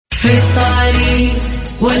في الطريق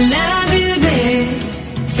ولا بالبيت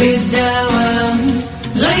في الدوام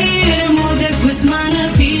غير مودك واسمعنا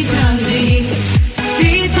في ترانزيت.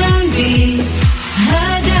 في ترانزيت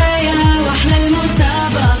هدايا واحلى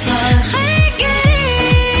المسابقة خليك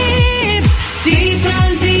قريب في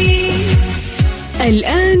ترانزيت.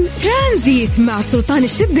 الآن ترانزيت مع سلطان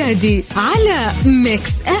الشدادي على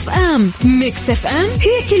ميكس اف ام. ميكس اف ام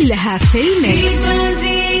هي كلها في الميكس.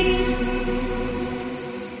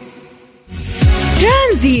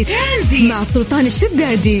 ترانزيت مع سلطان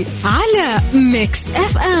الشدادي على ميكس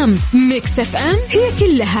اف ام. ميكس اف ام هي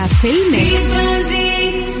كلها في الميكس.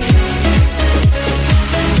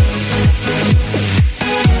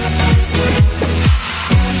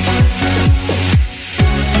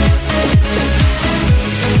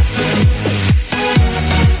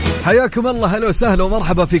 حياكم الله، هلا وسهلا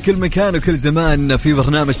ومرحبا في كل مكان وكل زمان في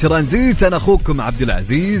برنامج ترانزيت. أنا أخوكم عبد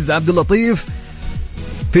العزيز عبد اللطيف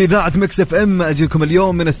في إذاعة ميكس اف ام. أجيكم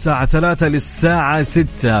اليوم من الساعة 3 للساعة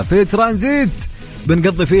 6 في ترانزيت،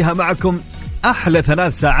 بنقضي فيها معكم أحلى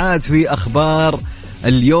 3 ساعات في أخبار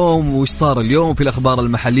اليوم، وش صار اليوم في الأخبار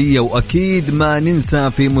المحلية، وأكيد ما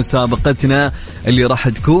ننسى في مسابقتنا اللي راح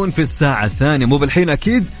تكون في الساعة 2. مو بالحين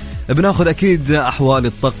أكيد بناخذ أكيد أحوال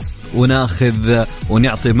الطقس، وناخذ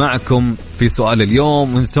ونعطي معكم في سؤال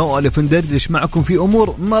اليوم، ونسولف وندردش معكم في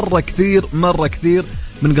أمور مرة كثير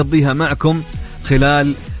بنقضيها معكم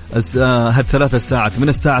خلال هالثلاث ساعات من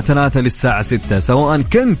الساعة 3 للساعة 6. سواء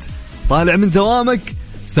كنت طالع من دوامك،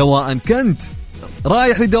 سواء كنت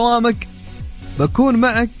رايح لدوامك، بكون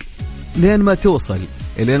معك لين ما توصل،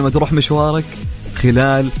 لين ما تروح مشوارك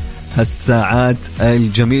خلال هالساعات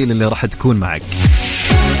الجميلة اللي راح تكون معك.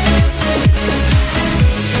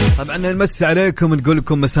 طبعا نمسي عليكم، نقول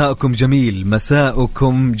لكم مساءكم جميل،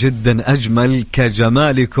 مساءكم جدا أجمل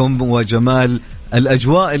كجمالكم وجمال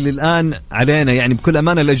الأجواء اللي الآن علينا. يعني بكل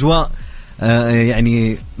أمانة الأجواء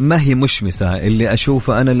يعني ما هي مشمسة، اللي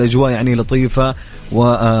أشوفه أنا الأجواء يعني لطيفة،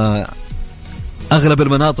 وأغلب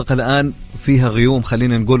المناطق الآن فيها غيوم،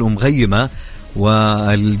 خلينا نقول مغيمة،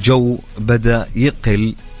 والجو بدأ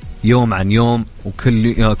يقل يوم عن يوم،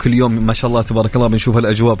 وكل يوم ما شاء الله تبارك الله بنشوف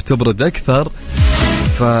الأجواء بتبرد أكثر،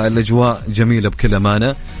 فالأجواء جميلة بكل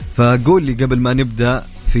أمانة. فقول لي قبل ما نبدأ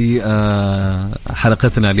في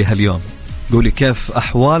حلقتنا لهاليوم، قولي كيف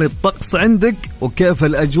أحوال الطقس عندك وكيف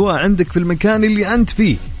الأجواء عندك في المكان اللي أنت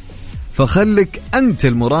فيه، فخلك أنت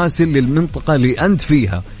المراسل للمنطقة اللي أنت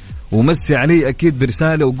فيها، ومسي علي أكيد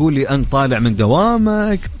برسالة وقولي أنت طالع من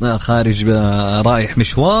دوامك، خارج رايح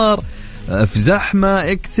مشوار، في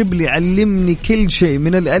زحمة، اكتب لي، علمني كل شيء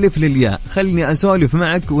من الألف للياء، خلني أسولف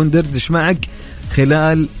معك وندردش معك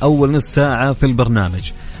خلال أول نص ساعة في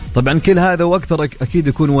البرنامج. طبعا كل هذا وأكثر أكيد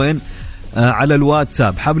يكون وين؟ على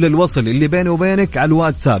الواتساب، حبل الوصل اللي بيني وبينك على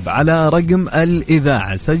الواتساب على رقم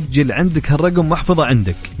الإذاعة. سجل عندك هالرقم محفظة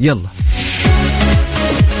عندك. يلا،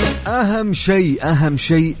 أهم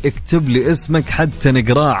شيء اكتب لي اسمك حتى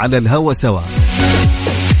نقراه على الهوا سوا.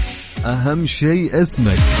 أهم شيء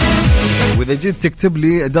اسمك، وإذا جيت تكتب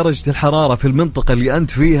لي درجة الحرارة في المنطقة اللي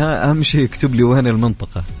أنت فيها، أهم شيء اكتب لي وين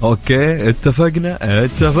المنطقة. أوكي، اتفقنا.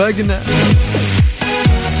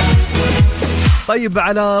 طيب،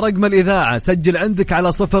 على رقم الإذاعة سجل عندك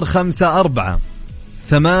على 054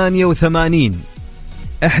 88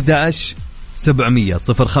 11 700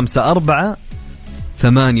 054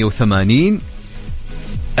 88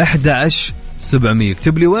 11 700.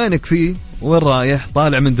 اكتب لي وينك فيه، وين رايح،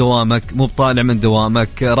 طالع من دوامك، مو طالع من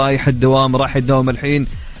دوامك، رايح الدوام، رايح الدوام الحين،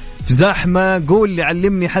 في زحمة، قول لي،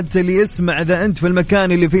 علمني حتى اللي يسمع. إذا أنت في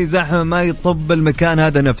المكان اللي فيه زحمة ما يطب المكان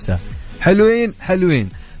هذا نفسه. حلوين.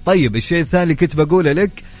 طيب، الشيء الثاني كنت بقوله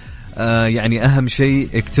لك، يعني أهم شيء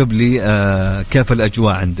اكتب لي كيف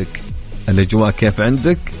الأجواء عندك. الأجواء كيف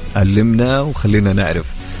عندك؟ علمنا وخلينا نعرف.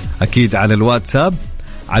 أكيد على الواتساب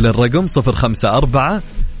على الرقم 054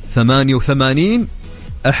 88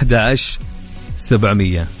 11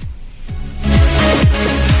 700.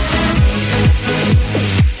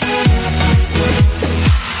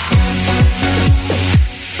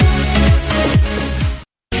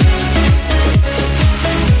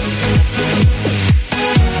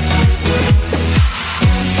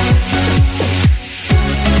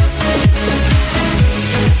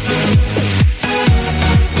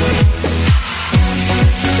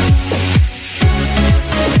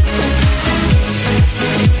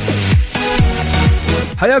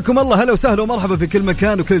 حياكم الله، هلا وسهلا ومرحبا في كل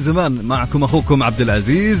مكان وكل زمان. معكم أخوكم عبد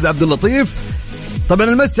العزيز عبد اللطيف. طبعا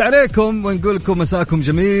نمسي عليكم ونقول لكم مساكم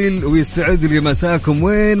جميل، ويسعد لي مساكم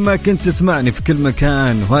وين ما كنت تسمعني في كل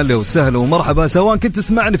مكان. هلا وسهلا ومرحبا، سواء كنت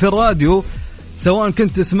تسمعني في الراديو، سواء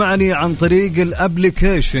كنت تسمعني عن طريق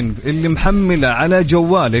الابليكيشن اللي محمله على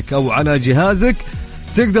جوالك أو على جهازك،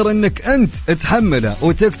 تقدر أنك أنت تحمله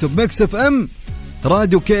وتكتب ميكس اف ام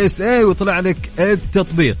راديو كي اس اي ويطلع لك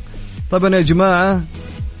التطبيق. طبعا يا جماعة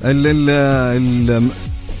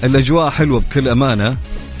الأجواء حلوة بكل أمانة،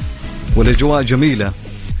 والأجواء جميلة،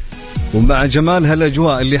 ومع جمال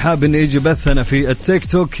هالأجواء اللي حاب إنه يجي بثنا في التيك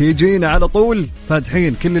توك يجينا على طول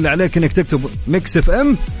فاتحين. كل اللي عليك إنك تكتب ميكس اف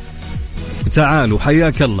ام وتعالوا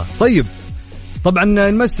حياك الله. طيب طبعا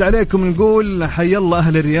نمس عليكم نقول حيا الله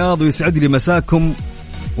أهل الرياض ويسعد لي مساكم.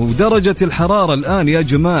 ودرجة الحرارة الآن يا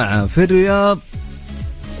جماعة في الرياض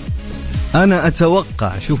أنا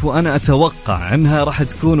أتوقع أنها راح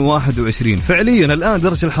تكون 21 فعليا. الآن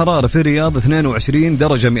درجة الحرارة في الرياض 22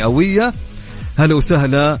 درجة مئوية. هلا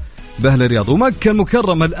وسهلا بأهل الرياض. ومكة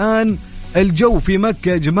المكرمة الآن الجو في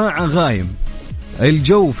مكة يا جماعة غايم،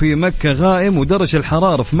 الجو في مكة غائم، ودرجة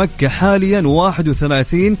الحرارة في مكة حاليا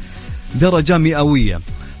 31 درجة مئوية.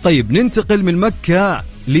 طيب ننتقل من مكة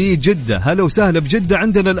لجدة. هلا وسهلا بجدة.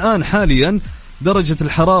 عندنا الآن حاليا درجة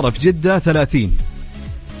الحرارة في جدة 30.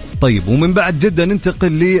 طيب ومن بعد جدة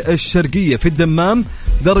ننتقل للشرقية في الدمام.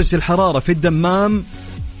 درجة الحرارة في الدمام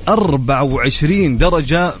 24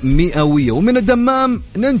 درجة مئوية. ومن الدمام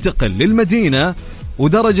ننتقل للمدينة،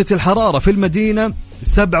 ودرجة الحرارة في المدينة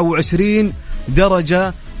 27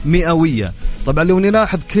 درجة مئوية. طبعا لو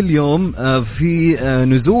نلاحظ كل يوم في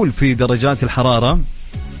نزول في درجات الحرارة،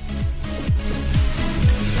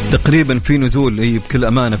 تقريبا في نزول بكل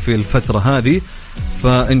أمانة في الفترة هذه،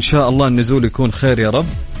 فإن شاء الله النزول يكون خير يا رب.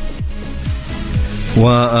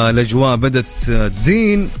 والأجواء بدت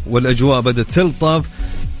تزين والأجواء بدت تلطف،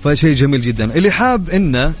 فشيء جميل جدا. اللي حاب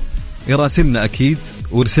إنه يراسلنا أكيد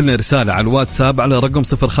ورسلنا رسالة على الواتساب على رقم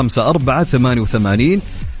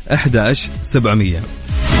 0548811700.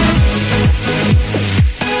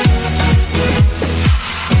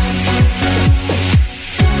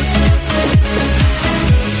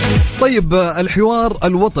 طيب الحوار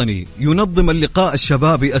الوطني ينظم اللقاء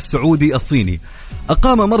الشبابي السعودي الصيني.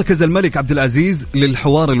 أقام مركز الملك عبد العزيز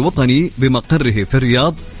للحوار الوطني بمقره في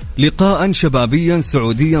الرياض لقاء شبابيا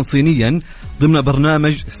سعوديا صينيا ضمن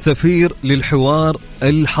برنامج سفير للحوار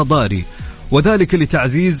الحضاري، وذلك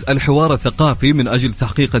لتعزيز الحوار الثقافي من أجل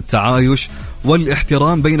تحقيق التعايش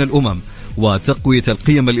والاحترام بين الأمم وتقوية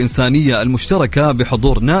القيم الإنسانية المشتركة،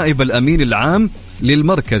 بحضور نائب الأمين العام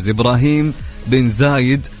للمركز إبراهيم بن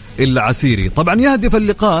زايد العسيري. طبعا يهدف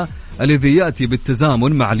اللقاء الذي يأتي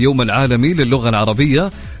بالتزامن مع اليوم العالمي للغة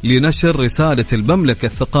العربية لنشر رسالة المملكة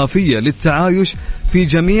الثقافية للتعايش في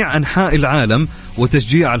جميع أنحاء العالم،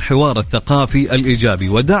 وتشجيع الحوار الثقافي الإيجابي،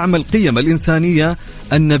 ودعم القيم الإنسانية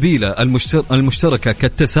النبيلة المشتركة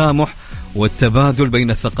كالتسامح والتبادل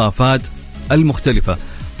بين الثقافات المختلفة.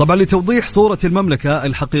 طبعا لتوضيح صورة المملكة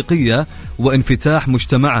الحقيقية وانفتاح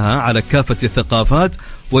مجتمعها على كافة الثقافات،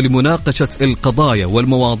 ولمناقشة القضايا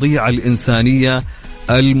والمواضيع الإنسانية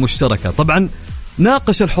المشتركة. طبعا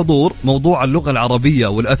ناقش الحضور موضوع اللغة العربية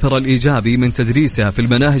والأثر الإيجابي من تدريسها في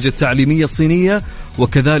المناهج التعليمية الصينية،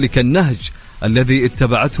 وكذلك النهج الذي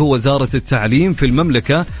اتبعته وزارة التعليم في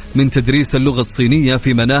المملكة من تدريس اللغة الصينية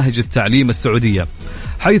في مناهج التعليم السعودية،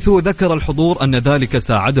 حيث ذكر الحضور أن ذلك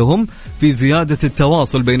ساعدهم في زيادة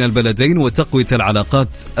التواصل بين البلدين وتقوية العلاقات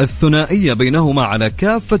الثنائية بينهما على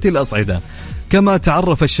كافة الأصعدة. كما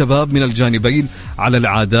تعرف الشباب من الجانبين على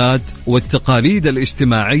العادات والتقاليد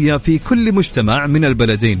الاجتماعية في كل مجتمع من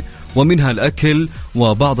البلدين، ومنها الأكل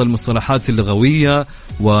وبعض المصطلحات اللغوية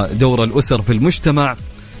ودور الأسر في المجتمع.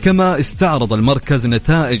 كما استعرض المركز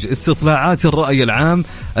نتائج استطلاعات الرأي العام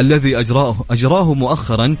الذي أجراه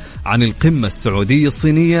مؤخرا عن القمة السعودية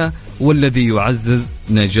الصينية، والذي يعزز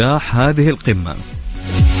نجاح هذه القمة.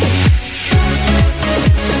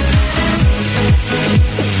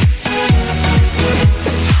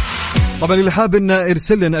 طبعا اللي حاب إنه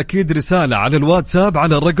يرسل لنا أكيد رسالة على الواتساب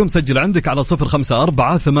على الرقم، سجل عندك على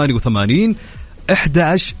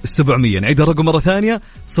 0548811700. نعيد الرقم مرة ثانية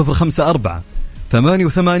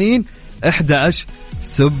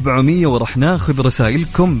 0548811700، ورح ناخذ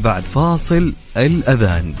رسائلكم بعد فاصل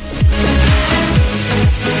الأذان.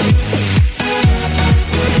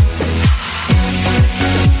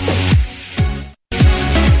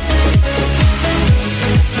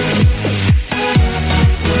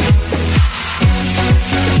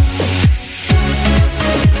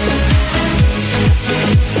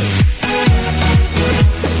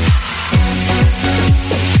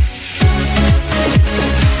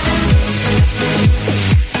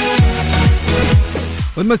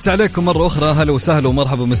 ونمس عليكم مرة أخرى. هلا وسهلا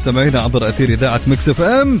ومرحبا مستمعينا عبر أثير إذاعة ميكس اف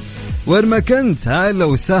ام وين ما كنت. هلا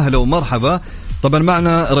وسهلا ومرحبا. طبعا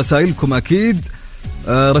معنا رسائلكم أكيد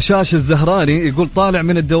رشاش الزهراني يقول طالع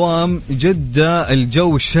من الدوام جدة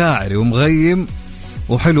الجو الشاعري ومغيم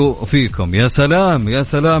وحلو فيكم. يا سلام يا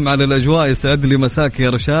سلام على الأجواء، يسعد لي مساك يا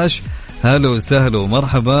رشاش، هلا وسهلا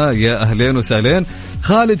ومرحبا، يا أهلين وسهلين.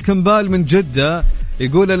 خالد كمبال من جدة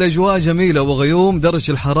يقول الأجواء جميلة وغيوم،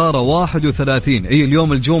 درجة الحرارة 31. أي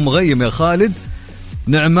اليوم الجو مغيم يا خالد.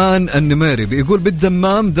 نعمان النميري بيقول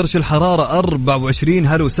بالدمام درجة الحرارة 24.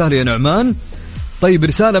 هلا وسهلا يا نعمان. طيب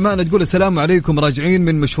رسالة معنا تقول السلام عليكم، راجعين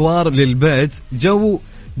من مشوار للبيت، جو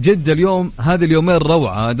جدة اليوم هذه اليومين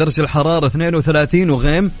روعة، درجة الحرارة 32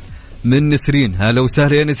 وغيم. من نسرين، هلا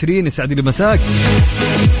وسهلا يا نسرين، يسعد لي مساك.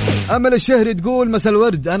 أمل الشهري تقول مساء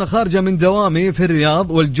الورد، أنا خارجة من دوامي في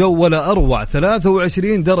الرياض والجو ولا أروع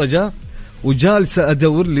 23 درجة، وجالسة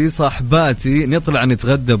أدور لي صاحباتي نطلع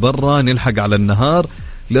نتغدى برا نلحق على النهار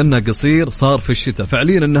لأنه قصير صار في الشتاء.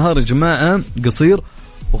 فعليا النهار يا جماعة قصير،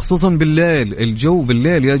 وخصوصا بالليل، الجو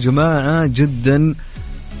بالليل يا جماعة جدا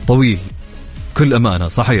طويل، كل أمانة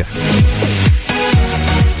صحيح.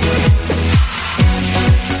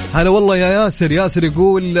 هلا والله يا ياسر. ياسر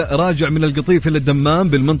يقول راجع من القطيف إلى الدمام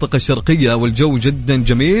بالمنطقة الشرقية والجو جدا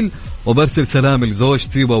جميل، وبرسل سلام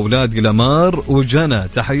لزوجتي وأولاد قلمار وجنى،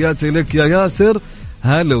 تحياتي لك يا ياسر،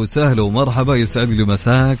 هلا وسهلا ومرحبا، يسعد لي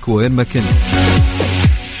مساك وين ما كنت.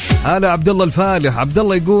 هلا عبد الله الفالح. عبد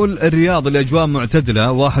الله يقول الرياض الأجواء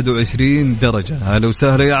معتدلة 21 درجة، هلا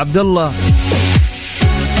وسهلا يا عبد الله،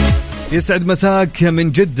 يسعد مساك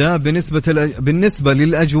من جدة. بالنسبة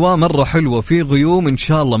للأجواء مرة حلوة، في غيوم إن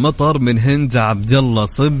شاء الله مطر. من هند عبد الله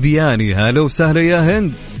صبياني، هلا وسهلا يا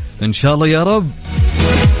هند، إن شاء الله يا رب.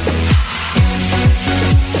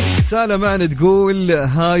 رسالة معنا تقول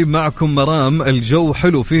هاي معكم مرام، الجو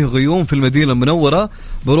حلو فيه غيوم في المدينة المنورة،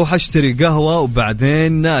 بروح أشتري قهوة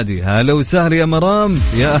وبعدين نادي. هلا وسهلا يا مرام،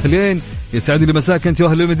 يا أهلين، يسعد لي مساك أنت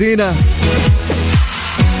وأهل المدينة.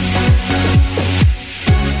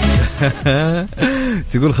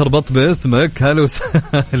 تقول خربط باسمك، هلا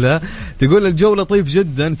وسهلا. تقول الجو لطيف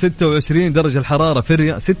جدا 26 درجة الحرارة في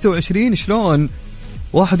الرياض. 26 شلون؟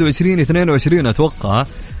 21 22 أتوقع.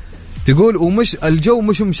 تقول ومش الجو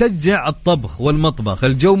مش مشجع الطبخ والمطبخ،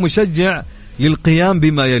 الجو مشجع للقيام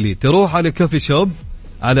بما يلي، تروح على كافي شوب،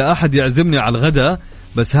 على أحد يعزمني على الغداء،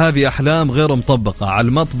 بس هذه أحلام غير مطبقة على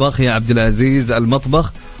المطبخ يا عبد العزيز،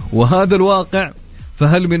 المطبخ وهذا الواقع،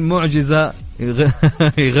 فهل من معجزة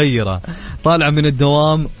يغيره؟ طالع من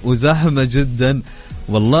الدوام وزحمة جدا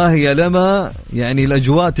والله يا لما، يعني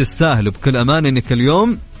الأجواء تستاهل بكل أمان إنك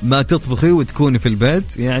اليوم ما تطبخي وتكوني في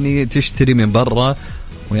البيت، يعني تشتري من برا،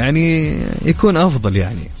 ويعني يكون أفضل،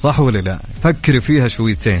 يعني صح ولا لا؟ فكري فيها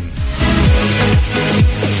شويتين.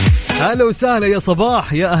 هلا وسهلا يا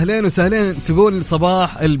صباح، يا أهلين وسهلين. تقول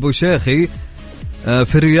صباح البوشيخي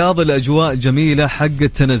في الرياض الأجواء جميلة حق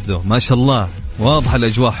التنزه، ما شاء الله، واضح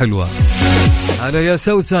الأجواء حلوة. هلا يا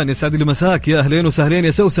سوسن، يسعد لي مساك، يا أهلين وسهلين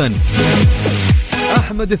يا سوسن.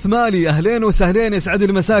 أحمد ثمالي، أهلين وسهلين، يسعد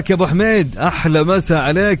لي مساك يا أبو حميد، أحلى مساء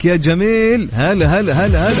عليك يا جميل، هلا هلا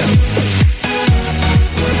هلا هلا.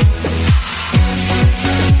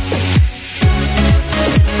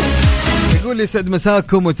 يقول لي يسعد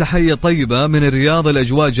مساكم وتحية طيبة من الرياض،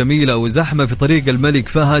 الأجواء جميلة وزحمة في طريق الملك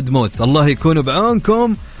فهد موت، الله يكون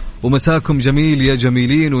بعونكم ومساكم جميل يا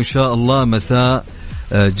جميلين، وإن شاء الله مساء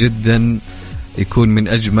جدا يكون من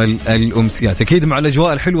أجمل الأمسيات. أكيد مع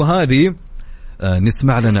الأجواء الحلوة هذه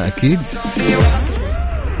نسمع لنا أكيد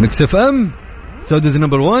ميكس اف ام سعوديز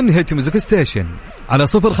نمبر 1 هيت ميوزك ستيشن على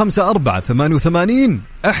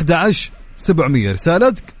 0548811700.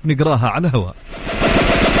 رسالتك نقراها على الهواء.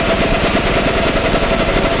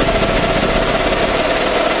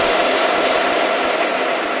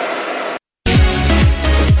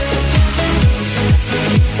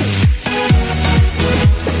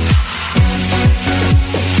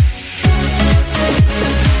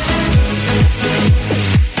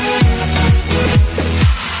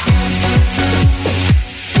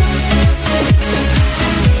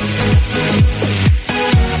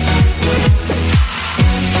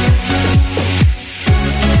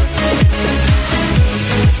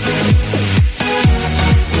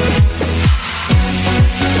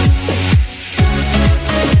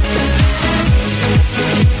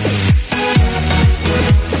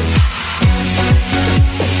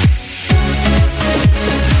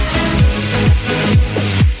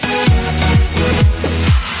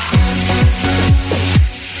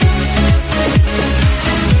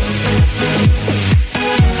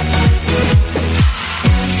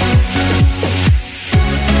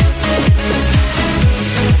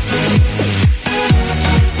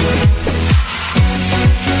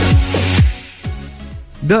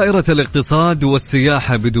 دائرة الاقتصاد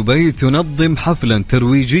والسياحة بدبي تنظم حفلا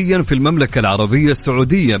ترويجيا في المملكة العربية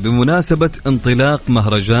السعودية بمناسبة انطلاق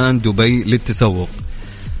مهرجان دبي للتسوق.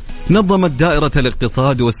 نظمت دائرة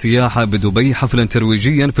الاقتصاد والسياحة بدبي حفلا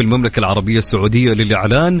ترويجيا في المملكة العربية السعودية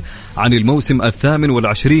للإعلان عن الموسم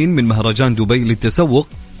 28 من مهرجان دبي للتسوق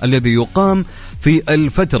الذي يقام في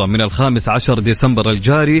الفترة من 15 ديسمبر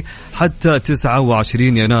الجاري حتى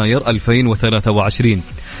 29 يناير 2023،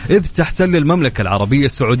 إذ تحتل المملكة العربية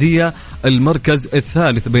السعودية المركز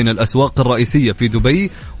الثالث بين الأسواق الرئيسية في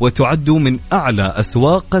دبي، وتعد من أعلى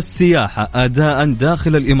أسواق السياحة أداء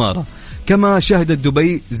داخل الإمارة. كما شهدت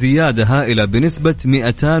دبي زيادة هائلة بنسبة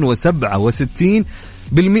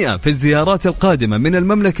 267% في الزيارات القادمة من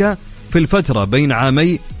المملكة في الفترة بين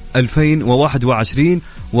عامي 2021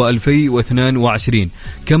 و2022.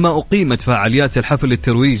 كما أقيمت فعاليات الحفل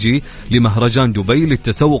الترويجي لمهرجان دبي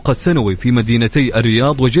للتسوق السنوي في مدينتي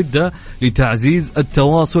الرياض وجدة لتعزيز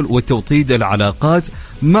التواصل وتوطيد العلاقات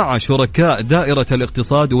مع شركاء دائرة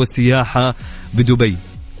الاقتصاد والسياحة بدبي.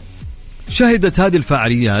 شهدت هذه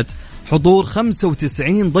الفعاليات حضور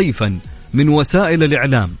 95 ضيفا من وسائل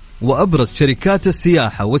الإعلام وأبرز شركات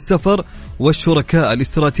السياحة والسفر والشركاء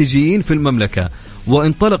الاستراتيجيين في المملكة.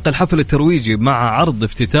 وانطلق الحفل الترويجي مع عرض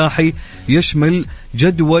افتتاحي يشمل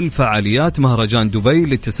جدول فعاليات مهرجان دبي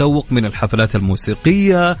للتسوق من الحفلات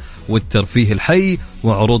الموسيقية والترفيه الحي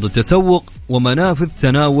وعروض التسوق ومنافذ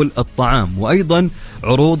تناول الطعام، وأيضا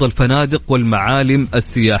عروض الفنادق والمعالم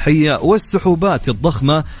السياحية والسحوبات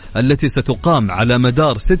الضخمة التي ستقام على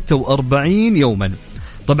مدار 46 يوما.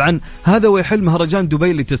 طبعا هذا ويحل مهرجان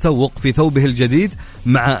دبي للتسوق في ثوبه الجديد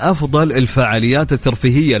مع أفضل الفعاليات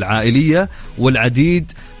الترفيهية العائلية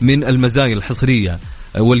والعديد من المزايا الحصرية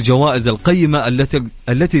والجوائز القيمة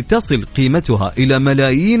التي تصل قيمتها إلى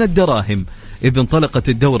ملايين الدراهم، إذ انطلقت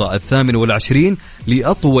الدورة 28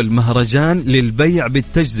 لأطول مهرجان للبيع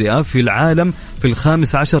بالتجزئة في العالم في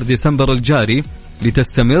 15 ديسمبر الجاري،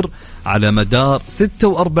 لتستمر على مدار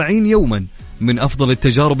 46 يوما من أفضل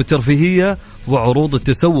التجارب الترفيهية وعروض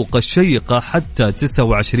التسوق الشيقة حتى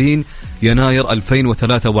 29 يناير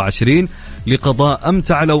 2023 لقضاء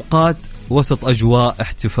أمتع الأوقات وسط أجواء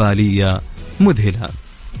احتفالية مذهلة.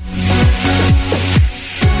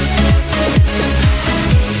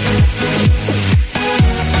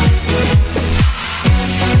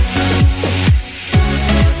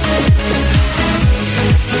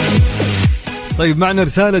 طيب معنا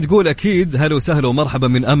رسالة تقول أكيد هلا وسهلا ومرحبا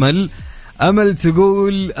من أمل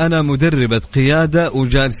تقول أنا مدربة قيادة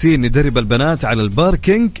وجالسين ندرب البنات على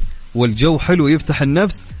الباركينج والجو حلو يفتح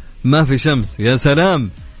النفس ما في شمس. يا سلام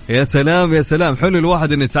يا سلام يا سلام، حلو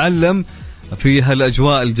الواحد أن يتعلم في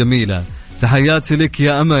هالأجواء الجميلة. تحياتي لك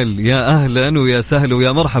يا أمل، يا أهلا ويا سهلا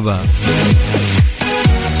ويا مرحبا.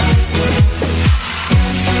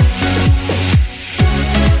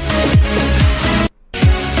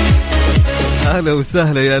 أهلا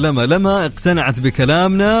وسهلا يا لما اقتنعت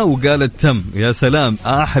بكلامنا وقالت تم. يا سلام،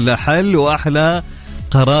 أحلى حل وأحلى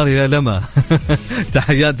قرار يا لما.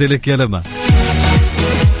 تحياتي لك يا لما.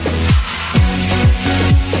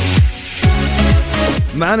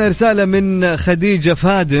 معنا رسالة من خديجة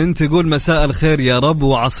فادن تقول مساء الخير يا رب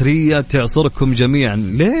وعصرية تعصركم جميعا.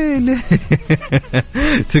 ليه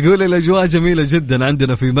تقول الأجواء جميلة جدا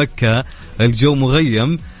عندنا في مكة، الجو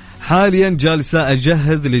مغيم حاليا، جالسة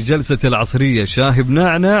أجهز لجلسة العصرية شاهي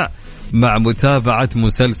بنعنع مع متابعة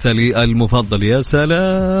مسلسلي المفضل. يا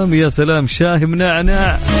سلام يا سلام، شاهي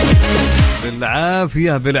بنعنع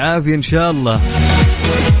بالعافية بالعافية إن شاء الله.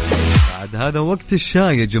 بعد هذا وقت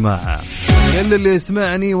الشاي يا جماعة، كل اللي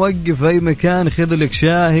يسمعني وقف أي مكان خذ لك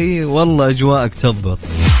شاهي، والله أجواءك تضبط.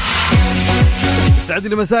 سعد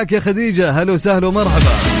لي مساك يا خديجة، هلا وسهلا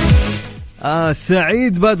ومرحبا.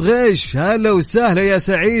 سعيد بادغيش، هلا وسهلا يا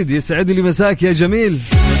سعيد، يسعد لي مساك يا جميل.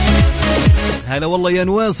 هلا والله يا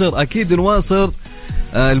نواصر، أكيد نواصر.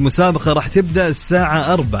 المسابقة راح تبدأ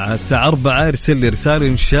الساعة 4. الساعة 4 ارسل لي رسالة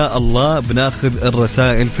إن شاء الله بناخذ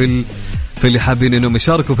الرسائل في اللي حابين إنهم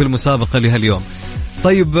يشاركوا في المسابقة لهاليوم.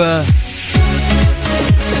 طيب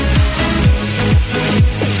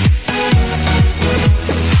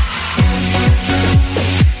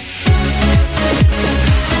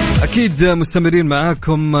أكيد مستمرين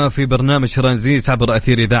معاكم في برنامج ترانزيت عبر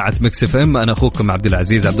أثير إذاعة ميكس اف ام. أنا أخوكم عبد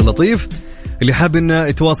العزيز عبد اللطيف. اللي حاب إنه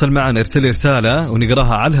يتواصل معنا ارسل رسالة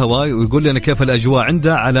ونقراها على الهواء ويقول لنا كيف الأجواء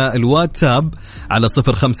عنده على الواتساب على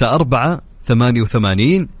 054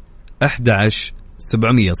 88 11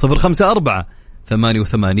 700 054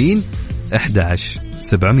 88 11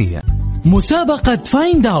 700. مسابقة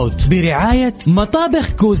فايند اوت برعاية مطابخ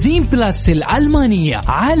كوزين بلاس الألمانية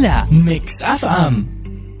على ميكس اف ام.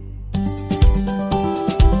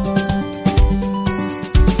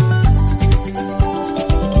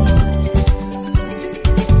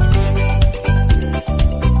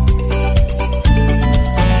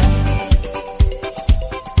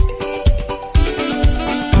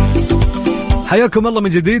 حياكم الله من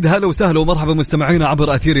جديد. هلا وسهلا ومرحبا مستمعينا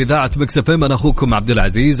عبر أثير إذاعة مكس اف ام. أنا أخوكم عبد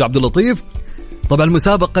العزيز عبد اللطيف. طبعا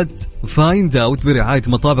مسابقة فايند اوت برعاية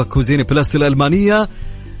مطابخ كوزين بلاس الألمانية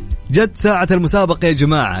جت ساعة المسابقة يا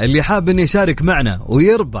جماعة. اللي حاب أن يشارك معنا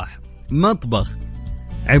ويربح مطبخ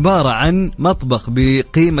عبارة عن مطبخ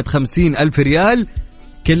بقيمة 50,000 ريال،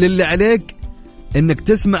 كل اللي عليك انك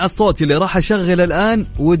تسمع الصوت اللي راح اشغل الآن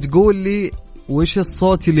وتقول لي وش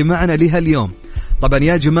الصوت اللي معنا لها اليوم. طبعا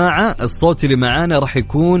يا جماعة الصوت اللي معانا راح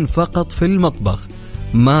يكون فقط في المطبخ،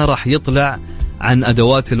 ما راح يطلع عن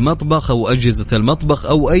أدوات المطبخ أو أجهزة المطبخ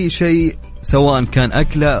أو أي شيء سواء كان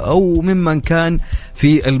أكلة أو ممن كان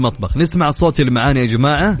في المطبخ. نسمع الصوت اللي معانا يا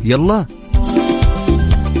جماعة، يلا.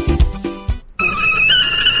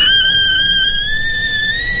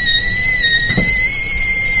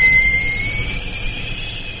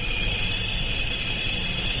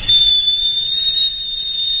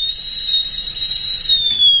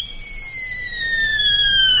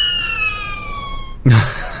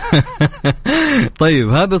 طيب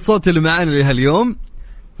هذا الصوت اللي معانا لها اليوم.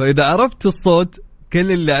 فإذا عرفت الصوت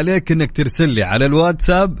كل اللي عليك انك ترسل لي على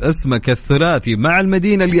الواتساب اسمك الثلاثي مع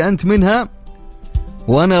المدينة اللي أنت منها،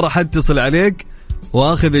 وأنا راح أتصل عليك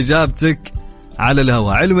وأخذ إجابتك على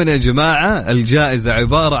الهواء. علما يا جماعة الجائزة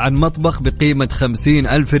عبارة عن مطبخ بقيمة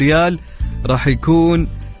 50,000 ريال. راح يكون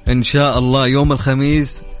إن شاء الله يوم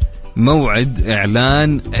الخميس موعد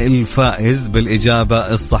إعلان الفائز بالإجابة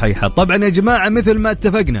الصحيحة. طبعا يا جماعة مثل ما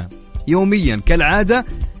اتفقنا يوميا كالعادة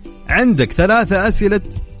عندك 3 أسئلة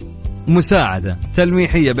مساعدة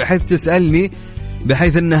تلميحية بحيث تسألني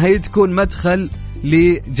بحيث أنها هي تكون مدخل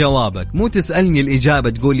لجوابك. مو تسألني الإجابة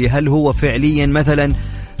تقول لي هل هو فعليا مثلا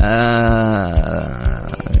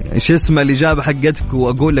إيش اسم الإجابة حقتك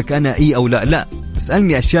وأقول لك أنا إيه أو لا. لا،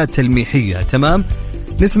 اسألني أشياء تلميحية. تمام؟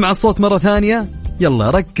 نسمع الصوت مرة ثانية، يلا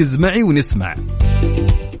ركز معي ونسمع.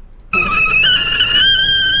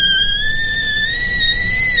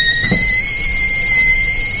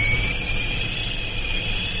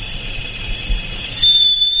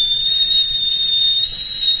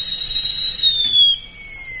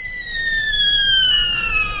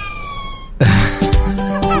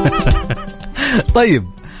 طيب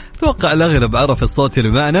اتوقع الاغلب عرف الصوت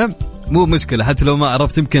اللي معنا، مو مشكلة حتى لو ما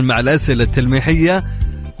عرفت يمكن مع الأسئلة التلميحية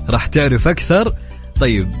راح تعرف أكثر.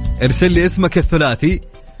 طيب ارسل لي اسمك الثلاثي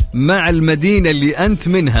مع المدينة اللي أنت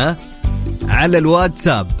منها على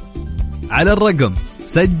الواتساب على الرقم،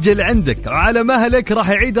 سجل عندك وعلى مهلك، راح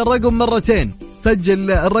يعيد الرقم مرتين.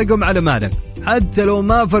 سجل الرقم على مهلك حتى لو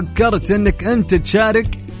ما فكرت انك انت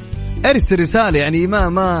تشارك، ارسل رسالة يعني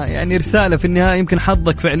ما يعني رسالة في النهاية يمكن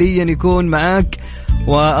حظك فعليا يكون معاك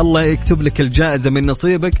والله يكتب لك الجائزة من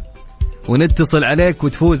نصيبك ونتصل عليك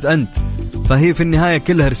وتفوز أنت. فهي في النهاية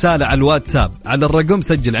كلها رسالة على الواتساب على الرقم،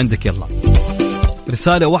 سجل عندك يلا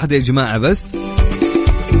رسالة واحدة يا جماعة بس،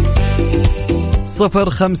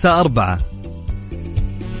 054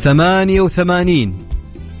 88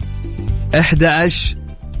 11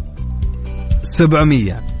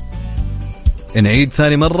 700. نعيد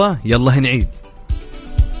ثاني مرة، يلا نعيد.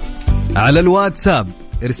 على الواتساب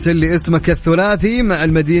ارسل لي اسمك الثلاثي مع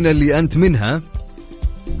المدينة اللي أنت منها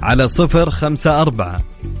على 054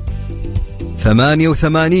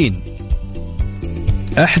 88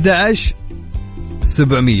 11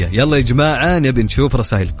 700. يلا يا جماعة نبي نشوف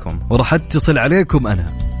رسائلكم وراح اتصل عليكم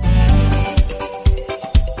أنا.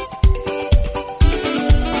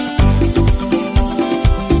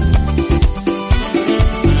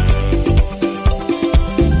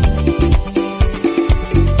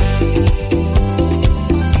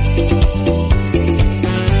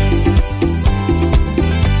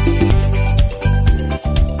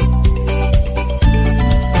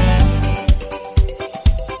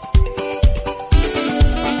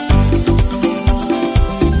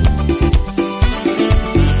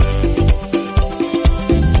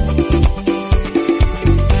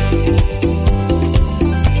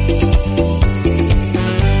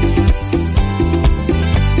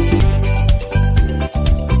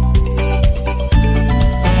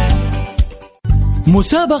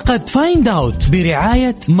 مسابقة فايند اوت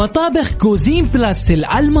برعاية مطابخ كوزين بلاس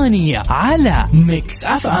الألمانية على ميكس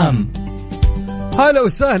اف ام. هلا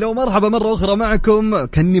وسهلا ومرحبا مرة أخرى معكم.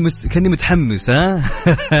 كني متحمس ها.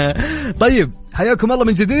 طيب حياكم الله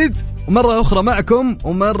من جديد ومرة أخرى معكم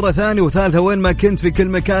ومرة ثانية وثالثة وين ما كنت في كل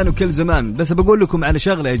مكان وكل زمان. بس بقول لكم على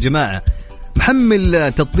شغلة يا جماعة،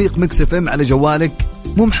 محمل تطبيق ميكس اف ام على جوالك؟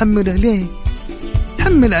 مو محمله ليه؟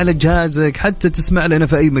 حمل على جهازك حتى تسمع لنا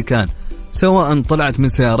في أي مكان، سواء طلعت من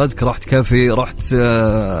سيارتك، رحت كافي، رحت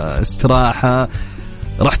استراحة،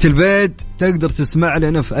 رحت البيت، تقدر تسمع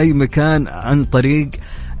لنا في أي مكان عن طريق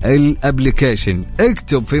الابليكيشن.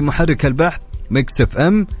 اكتب في محرك البحث ميكس اف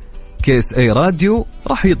ام KSA راديو،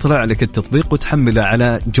 راح يطلع لك التطبيق وتحمله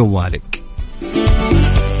على جوالك.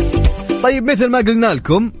 طيب مثل ما قلنا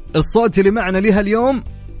لكم الصوت اللي معنا لها اليوم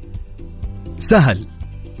سهل،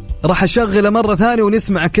 راح أشغله مرة ثانية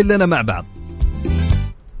ونسمع كلنا مع بعض.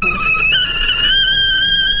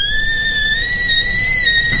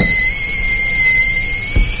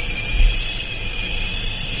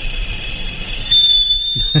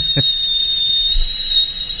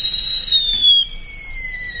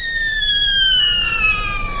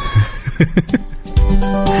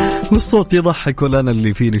 والصوت يضحك ولا أنا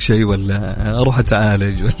اللي فيني شيء ولا أروح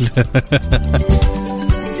أتعالج ولا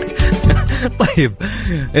طيب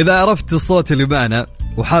إذا عرفت الصوت اللي معنا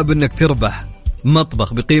وحاب أنك تربح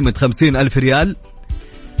مطبخ بقيمة 50,000 ريال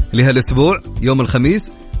لهالأسبوع يوم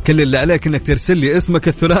الخميس، كل اللي عليك أنك ترسل لي اسمك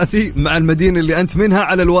الثلاثي مع المدينة اللي أنت منها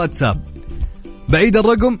على الواتساب، بعيد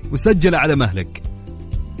الرقم وسجل على مهلك.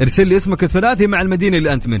 ارسل لي اسمك الثلاثي مع المدينة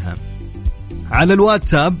اللي أنت منها على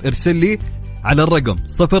الواتساب، ارسل لي على الرقم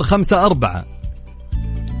 054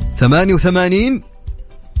 88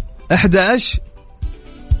 11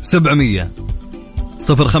 700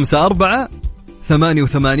 054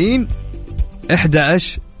 88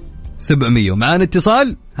 11 700. معانا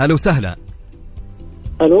اتصال. هلا وسهلا.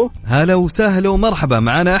 الو هلا وسهلا ومرحبا.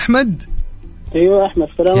 معانا أحمد. ايوه احمد،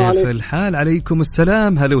 السلام عليكم. كيف الحال؟ عليكم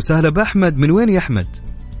السلام. هلا وسهلا بأحمد. من وين يا أحمد؟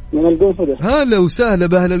 من القنفذة. هلا وسهلا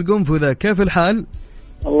بأهل القنفذة. كيف الحال؟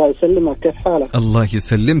 الله يسلمك، كيف حالك؟ الله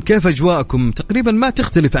يسلم. كيف أجواءكم؟ تقريبا ما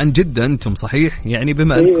تختلف عن جدة أنتم، صحيح؟ يعني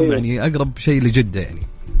بما أنكم يعني أقرب شيء لجدة يعني.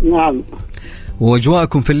 نعم.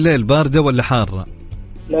 وأجواءكم في الليل باردة ولا حارة؟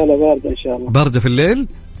 لا باردة إن شاء الله. باردة في الليل؟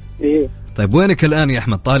 إيه. طيب وينك الآن يا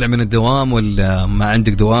أحمد؟ طالع من الدوام ولا ما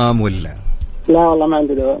عندك دوام ولا؟ لا والله ما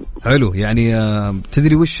عندي دوام. حلو. يعني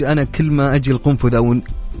تدري وش أنا كل ما أجي القنفذ أو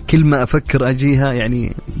كل ما أفكر أجيها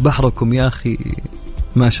يعني بحركم يا أخي،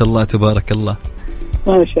 ما شاء الله تبارك الله.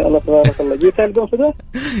 ما شاء الله تبارك الله. جيت القنفذة؟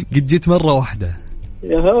 قد جيت مرة واحدة.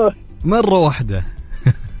 ياهو. مرة واحدة.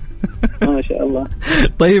 ما شاء الله.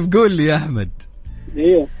 طيب قول لي يا أحمد.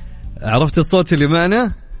 إيه. عرفت الصوت اللي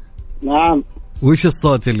معنا؟ نعم. وش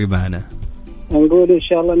الصوت اللي معنا؟ نقول إن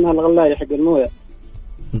شاء الله إنها الغلاية حق الموية.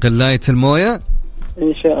 غلاية الموية؟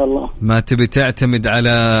 إن شاء الله. ما تبي تعتمد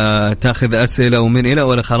على تاخذ أسئلة ومن إلى،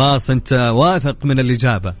 ولا خلاص أنت واثق من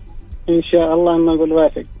الإجابة؟ إن شاء الله إن نقول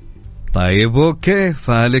واثق. طيب أوكي،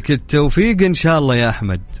 فالك التوفيق إن شاء الله يا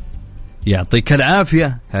أحمد. يعطيك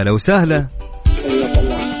العافية. هلا وسهلا.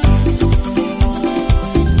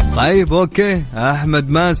 طيب أوكي أحمد،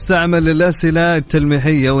 ما استعمل الأسئلة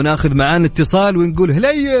التلميحية وناخذ معانا اتصال ونقول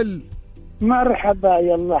هليل. مرحبا،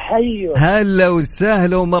 يلا حيو. هلا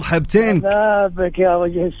وسهلا ومرحبتين. بك يا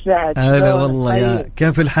وجه السعد. هلا والله يا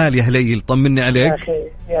كيف الحال يا هليل؟ طمني عليك يا أخي.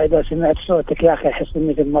 يا إذا سمعت صوتك يا أخي أحس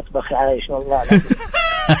إني في المطبخ عايش والله.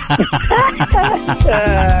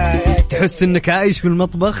 تحس إنك عايش في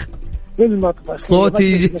المطبخ؟ في المطبخ.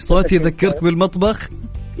 صوتي يذكرك بالمطبخ.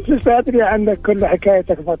 أدري عنك كل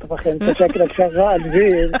حكايتك مطبخ، أنت شكلك شغال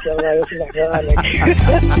فيه. إن شاء الله يصلح حالك.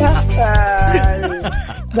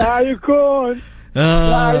 لا يكون.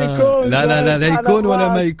 لا يكون ولا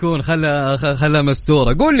ما يكون. خلا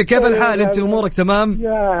مستورة. قول لي كيف الحال؟ أنت أمورك تمام؟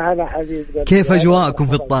 يا هلا حبيبي. كيف أجواءكم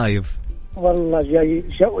في الطايف؟ والله جاي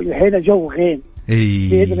الحين جو غيم.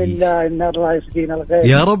 بإذن الله إن الله يسقينا الغيم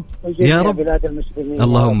يا رب يا رب. بلاد المسلمين.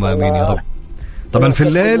 اللهم آمين يا رب. طبعا في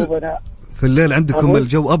الليل عندكم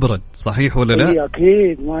الجو أبرد صحيح ولا لا؟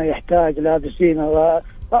 أكيد ما يحتاج لابسين الله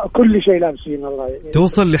كل شيء لابسين الله.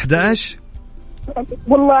 توصل ل11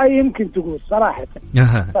 والله يمكن تقول صراحة.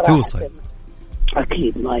 توصل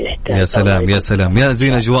أكيد ما يحتاج. يا سلام يا سلام يا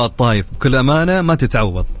زين أجواء الطايف بكل أمانة ما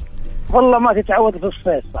تتعوض. والله ما تتعوض في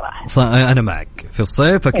الصيف صراحة. أنا معك في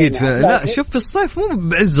الصيف أكيد. لا شوف في الصيف مو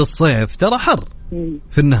بعز الصيف ترى حر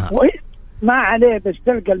في النهار. ما عليه، بس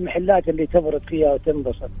تلقى المحلات اللي تبرد فيها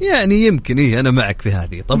وتنبسط. يعني يمكن أنا معك في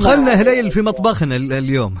هذه. طب خلنا هليل في مطبخنا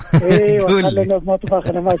اليوم. ايوه خلنا في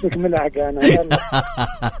مطبخنا ماسك ملعقة أنا.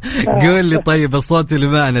 قول لي طيب الصوت اللي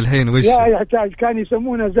معنا الحين وش؟ لا يحتاج. كان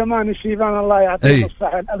يسمونه زمان الشيبان الله يعطيه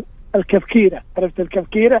الصحة الكفكيرة. عرفت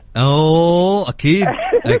الكفكيرة؟ أوه أكيد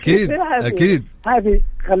أكيد. هذه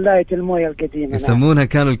غلاية الموية القديمة يسمونها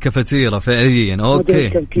كانوا الكفتيرة فعليا.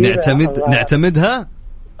 أوكي نعتمدها.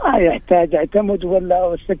 يحتاج اعتمد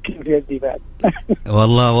ولا السكين في يدي بعد.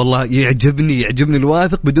 والله يعجبني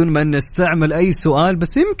الواثق بدون ما نستعمل أي سؤال،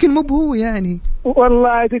 بس يمكن مو بهو يعني.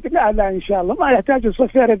 والله لا إن شاء الله ما يحتاج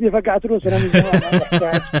الصفيرة دي فقعت روسنا من زمان ما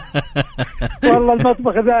يحتاج. والله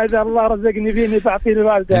المطبخ ذا الله رزقني فيني بعطي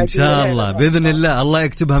الوالدة إن شاء الله بإذن الله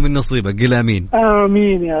يكتبها من نصيبك. قل آمين.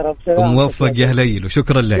 آمين يا رب. وموفق يا هليل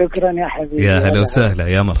وشكرا لك. شكرا يا حبيبي. يا هلا وسهلا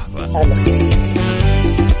يا مرحبا.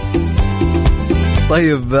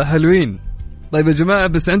 طيب حلوين. طيب يا جماعة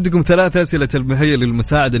بس عندكم 3 أسئلة تلميحية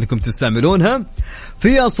للمساعدة أنكم تستعملونها.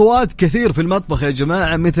 في أصوات كثير في المطبخ يا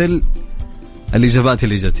جماعة مثل الإجابات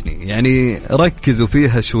اللي جتني، يعني ركزوا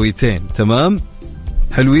فيها شويتين. تمام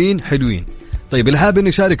حلوين. طيب اللي حاب أن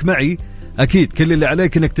يشارك معي أكيد كل اللي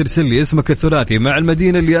عليك أنك ترسل لي اسمك الثلاثي مع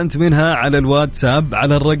المدينة اللي أنت منها على الواتساب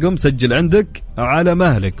على الرقم سجل عندك أو على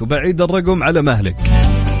مهلك، وبعيد الرقم على مهلك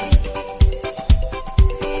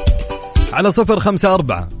على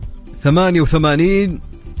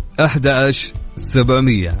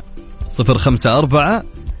 054-88-11-700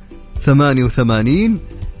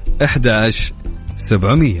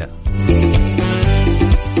 054-88-11-700.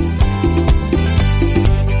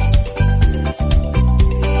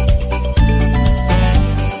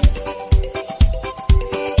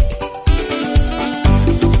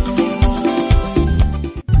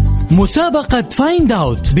 مسابقة فايند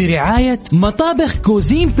اوت برعاية مطابخ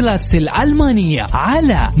كوزين بلاس الألمانية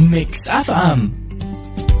على ميكس اف ام.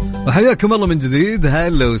 وحياكم الله من جديد.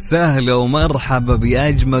 هلا وسهلا ومرحبا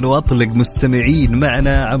بأجمل وأطلق مستمعين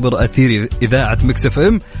معنا عبر أثير إذاعة ميكس اف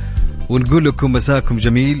ام، ونقول لكم مساكم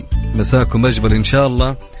جميل، مساكم أجمل إن شاء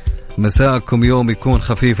الله، مساكم يوم يكون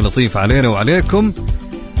خفيف لطيف علينا وعليكم،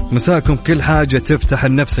 مساكم كل حاجة تفتح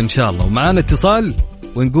النفس إن شاء الله. ومعانا اتصال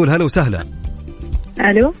ونقول هلا وسهلا.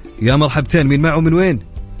 ألو يا مرحبتين، مين معه من وين؟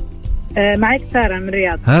 معك سارة من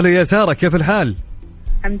الرياض. هلا يا سارة، كيف الحال؟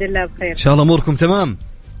 الحمد لله بخير. إن شاء الله أموركم تمام؟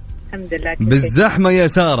 الحمد لله. بالزحمة يا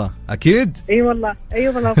سارة أكيد؟ أي والله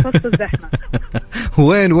وسط الزحمة.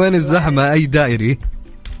 وين الزحمة؟ أي دائري؟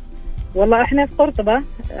 والله إحنا في قرطبة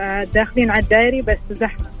داخلين على الدائري بس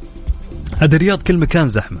زحمة. هذا الرياض كل مكان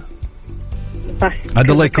زحمة. صح.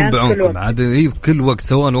 عاد الله يكون بعونكم. عاد كل وقت،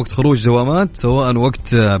 سواء وقت خروج دوامات، سواء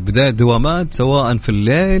وقت بداية دوامات، سواء في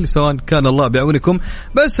الليل، سواء كان الله بعونكم،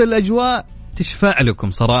 بس الأجواء تشفع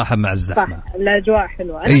لكم صراحة مع الزحمة. صح الأجواء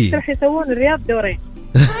حلوة. أنا أقترح يسوون الرياض دورين.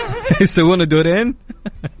 يسوون دورين؟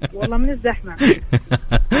 والله من الزحمة.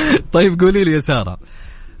 طيب قولي لي يا سارة،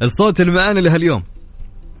 الصوت اللي معانا لهاليوم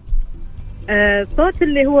الصوت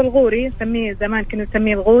اللي هو الغوري، نسميه زمان كنا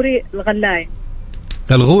نسميه الغوري الغلاية.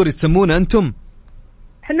 الغوري تسمونه أنتم؟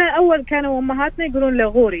 احنا أول كانوا أمهاتنا يقولون له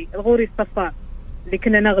غوري، الغوري الصفار اللي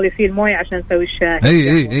كنا نغلي فيه الموية عشان نسوي الشاي.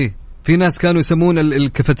 اي في ناس كانوا يسمون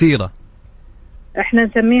الكفتيرة، احنا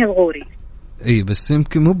نسميه الغوري. اي بس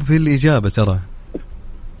يمكن مو في الإجابة ترى.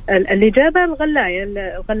 الإجابة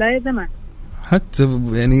الغلاية زمان. حتى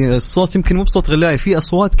يعني الصوت يمكن مو بصوت غلاية، في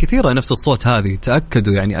أصوات كثيرة نفس الصوت هذه،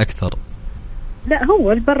 تأكدوا يعني أكثر. لا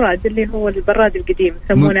هو البراد اللي هو البراد القديم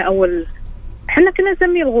يسمونه أول، احنا كنا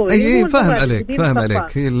نسميه الغوري. اي فاهم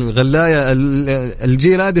عليك الغلاية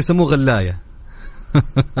الجيل هذا يسموه غلاية.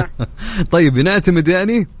 طيب نعتمد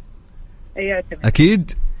يعني؟ اي اعتمد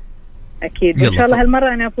اكيد ان شاء الله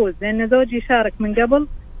هالمرة انا افوز، لان زوجي شارك من قبل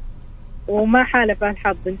وما حالف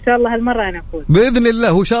الحظ. ان شاء الله هالمرة انا افوز باذن الله.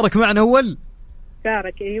 هو شارك معنا اول؟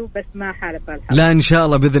 شارك بس ما حالف الحظ. لا ان شاء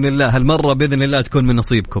الله باذن الله هالمرة باذن الله تكون من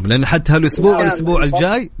نصيبكم، لان حتى هالاسبوع والاسبوع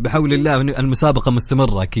الجاي بحول الله المسابقة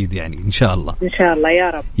مستمرة اكيد يعني ان شاء الله. ان شاء الله يا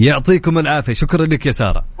رب. يعطيكم العافية. شكرا لك يا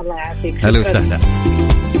سارة. الله يعافيك. هلا وسهلا.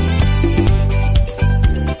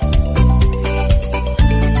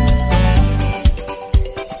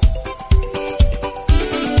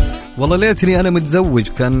 والله ليتني أنا متزوج،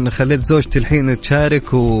 كان خليت زوجتي الحين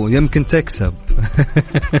تشارك ويمكن تكسب.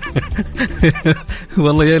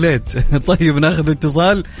 والله يا ليت. طيب ناخذ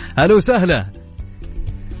اتصال. هلا وسهلا.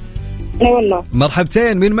 والله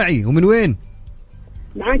مرحبتين، مين معي ومن وين؟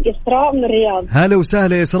 معك إسراء من الرياض. هلا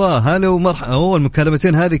وسهلا يا إسراء. هلا ومرحبا.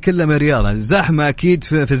 المكالمتين هذه كلها من الرياض. زحمة أكيد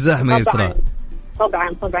في الزحمة يا إسراء. طبعا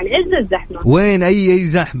عز الزحمة. وين أي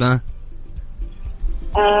زحمة؟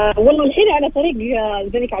 والله الحين على طريق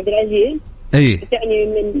الملك عبد العزيز. يعني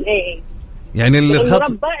من يعني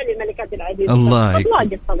الخط مربع للملك عبد العزيز. الله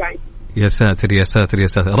واقف طبعا. يا ساتر يا ساتر يا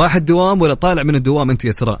ساتر. راح الدوام ولا طالع من الدوام أنت يا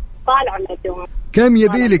إسراء؟ طالع من الدوام. كم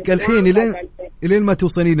يبيلك الحين لين ما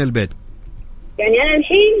توصلين البيت؟ يعني أنا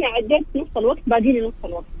الحين عديت نص الوقت، باقي لي نص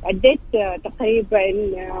الوقت. عديت تقريبا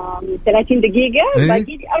 30 دقيقة،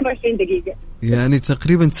 باقي لي 24 دقيقة. يعني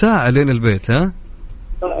تقريبا ساعة لين البيت. ها؟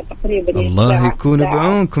 تقريبا. الله يكون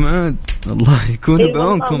بعونكم عاد. الله يكون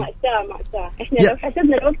بعونكم. مأساة. احنا لو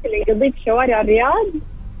حسبنا الوقت اللي يقضيه في شوارع الرياض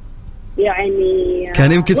يعني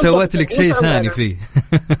كان يمكن سويت لك شيء ثاني فيه.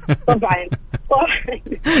 طبعا.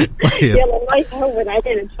 طيب. يلا الله يهون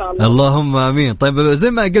علينا إن شاء الله. اللهم آمين. طيب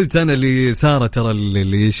زي ما قلت أنا لسارة ترى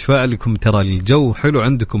اللي يشفع لكم ترى الجو حلو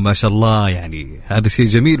عندكم ما شاء الله، يعني هذا شيء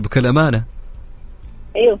جميل بكل أمانة.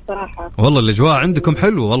 ايوه صراحة والله الأجواء عندكم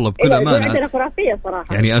حلو والله بكل أمانة. عندنا خرافية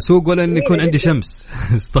صراحة. يعني أسوق ولا إن يكون عندي شمس.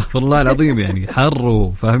 استغفر الله العظيم، يعني حر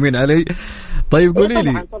وفاهمين علي. طيب قولي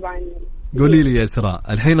لي. طبعا. قولي لي يا إسراء،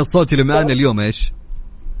 الحين الصوت اللي معنا اليوم إيش؟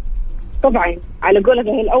 طبعا على قولك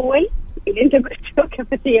الأول اللي أنت قلته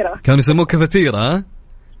كفتيرة. كانوا يسموه كفتيرة ها؟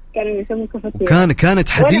 كانوا يسموه كفتيرة. كانت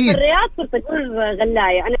حديد. وأنا في الرياض صرت أقول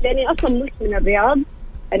غلاية، أنا لأني أصلا مش من الرياض،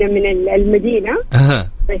 أنا من المدينة.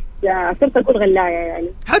 بس صرت أقول غلاية يعني.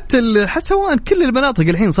 حتى سواء كل المناطق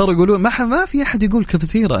الحين صاروا يقولون ما في أحد يقول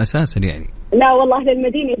كفتيرة أساسا يعني. لا والله أهل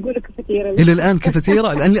المدينة يقولوا كفتيرة. إلى الآن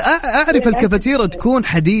كفتيرة. لأن أعرف الكفتيرة تكون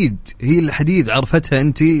حديد، هي الحديد عرفتها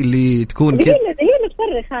أنت اللي تكون كذا. هي اللي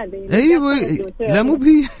تصرخ هذه. أيوة لا مو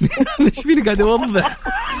بهي. إيش فيني قاعد أوضح.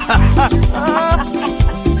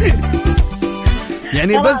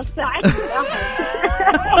 يعني بس.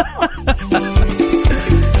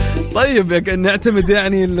 طيب نعتمد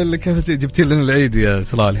يعني الكفتيرة. جبتي لنا العيد يا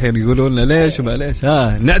إسراء الحين يقولون لنا ليش وما ليش.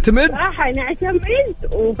 نعتمد. صراحة نعتمد.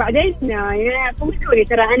 وبعدين يعني قولوا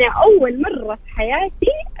ترى أنا أول مرة في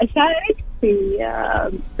حياتي أشارك في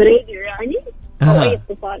راديو يعني أو أي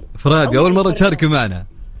اتصال. في راديو أول مرة تشاركي معنا.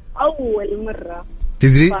 أول مرة.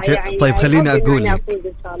 تدري طيب خليني أقول لك.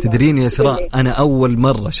 تدرين يا إسراء أنا أول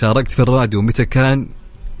مرة شاركت في الراديو متى كان؟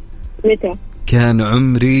 متى؟ كان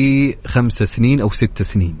عمري 5 سنين أو 6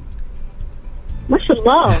 سنين. ما شاء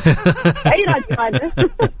الله. أي راديو هذا؟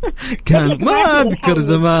 كان ما أذكر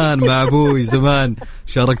زمان مع أبوي زمان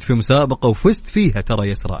شاركت في مسابقة وفزت فيها ترى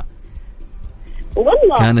يا إسراء.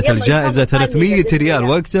 والله كانت الجائزة 300 ريال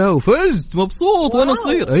وقتها وفزت مبسوط وأنا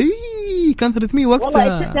صغير. أي كان 300 وقتها.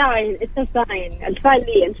 والله استساين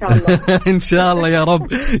الفالي إن شاء الله. إن شاء الله يا رب.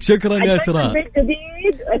 شكرا يا إسراء. بيت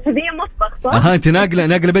جديد هدية مطبخ صح؟ أنت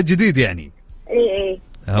ناقلة بيت جديد يعني. إيه.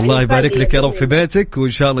 الله يبارك لك يا رب في بيتك وإن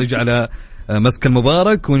شاء الله يجعل مسكن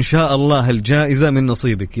مبارك وإن شاء الله الجائزة من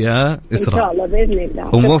نصيبك يا إسراء. إن شاء الله بإذن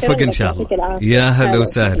الله. وموفق إن شاء الله. يا هلا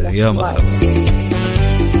وسهلا يا مرحبا.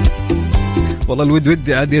 والله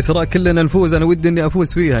ودي عاد يا إسراء كلنا نفوز. أنا ودي إني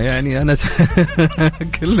أفوز فيها يعني أنا.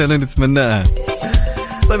 كلنا نتمناها.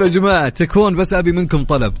 طيب يا جماعة تكفون بس أبي منكم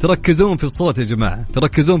طلب تركزون في الصوت يا جماعة.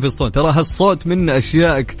 تركزون في الصوت. ترى هالصوت من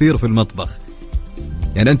أشياء كثير في المطبخ.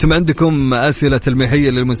 يعني أنتم عندكم أسئلة تلميحية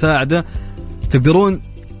للمساعدة تقدرون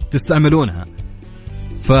تستعملونها.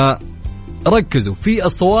 فركزوا في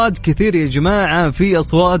أصوات كثير يا جماعة. في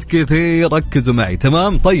أصوات كثير ركزوا معي.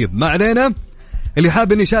 تمام. طيب ما علينا. اللي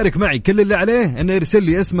حاب أن يشارك معي كل اللي عليه أنه يرسل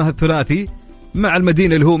لي اسمه الثلاثي مع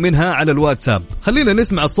المدينة اللي هو منها على الواتساب. خلينا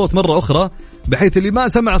نسمع الصوت مرة أخرى بحيث اللي ما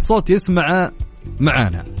سمع الصوت يسمع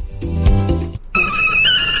معانا.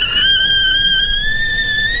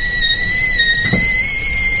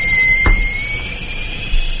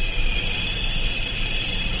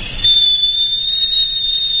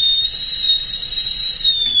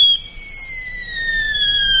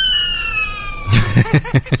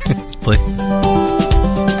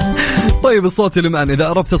 طيب الصوت اللي معنا إذا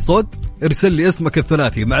عرفت الصوت ارسل لي اسمك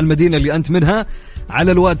الثلاثي مع المدينة اللي أنت منها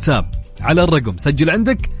على الواتساب على الرقم. سجل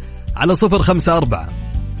عندك على 054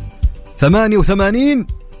 88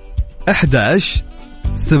 11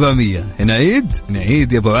 700.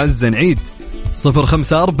 نعيد يا أبو عزة نعيد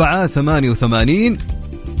 054 88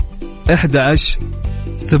 11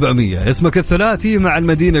 700. اسمك الثلاثي مع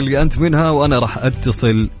المدينة اللي أنت منها وأنا راح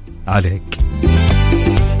أتصل عليك.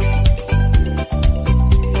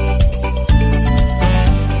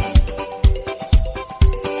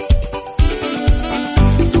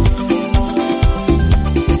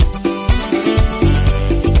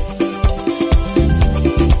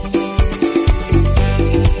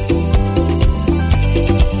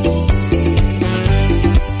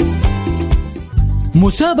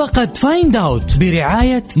 مسابقة فايند اوت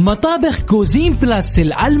برعاية مطابخ كوزين بلاس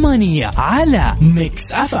الألمانية على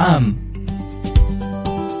ميكس اف ام.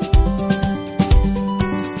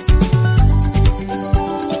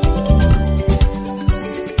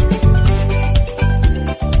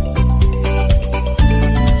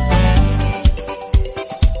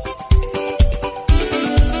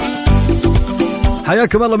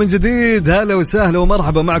 حياكم الله من جديد. هلا وسهلا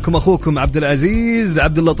ومرحبا معكم أخوكم عبد العزيز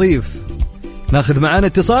عبد اللطيف. ناخذ معانا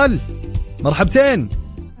اتصال. مرحبتين.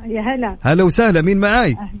 يا هلا. هلا وسهلا. مين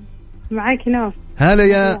معاي؟ معاك نوف. هلا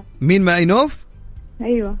يا مين معي؟ نوف.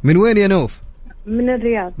 ايوه. من وين يا نوف؟ من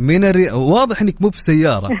الرياض. من الرياض. واضح انك مو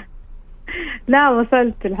بسيارة. لا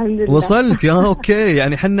وصلت الحمد لله. وصلت يا اوكي،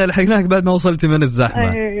 يعني حنا لحقناك بعد ما وصلتي من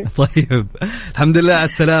الزحمة. طيب الحمد لله على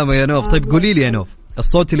السلامة يا نوف. طيب قولي لي يا نوف،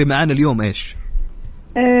 الصوت اللي معانا اليوم ايش؟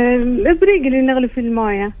 الابريق اللي نغلي فيه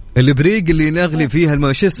المويه. الابريق اللي نغلي فيها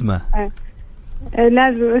المويه، شو اسمه؟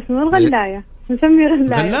 لازم اسمه الغلاية، نسميه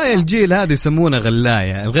غلاية. غلاية الجيل هذه يسمونه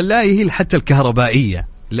غلاية. الغلاية هي حتى الكهربائية،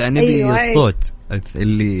 لا نبي الصوت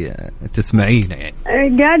اللي تسمعينه يعني.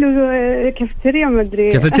 قالوا كافتيريا ما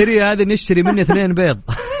ادري. كافتيريا هذه نشتري منه 2 بيض.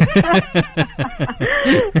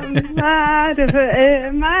 ما اعرف،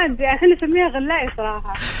 ما ادري، احنا نسميها غلاية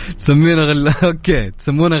صراحة. تسمينها غلاية؟ اوكي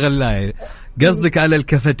تسمونها غلاية. قصدك على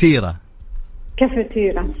الكافتيرا.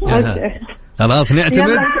 كافتيرا. خلاص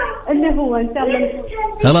نعتمد اللي هو ان شاء الله.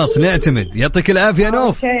 خلاص نعتمد. يعطيك العافية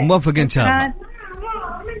نوف، موفق ان شاء الله.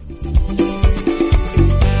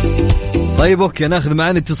 طيب اوكي، ناخذ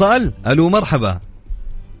معنا اتصال. الو مرحبا.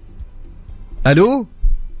 الو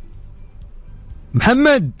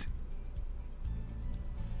محمد.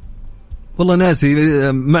 والله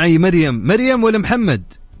ناسي معي. مريم ولا محمد؟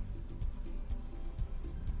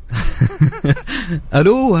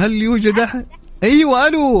 الو هل يوجد احد؟ ايوه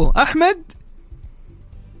الو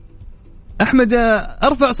احمد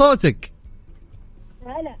ارفع صوتك.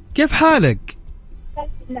 هلا كيف حالك؟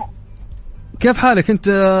 لا كيف حالك انت؟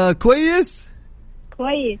 كويس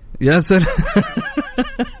يا سلام.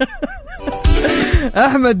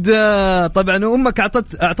 احمد طبعا امك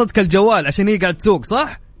اعطتك الجوال عشان هي قاعد تسوق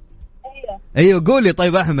صح؟ ايوه قولي.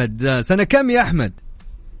 طيب احمد سنة كم يا احمد؟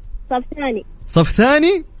 صف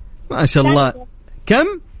ثاني ما شاء الله. كم؟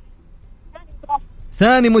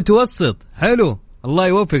 ثاني متوسط. حلو الله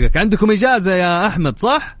يوفقك. عندكم اجازة يا احمد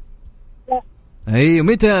صح؟ لا. ايوه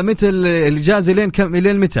متى الاجازة؟ لين كم؟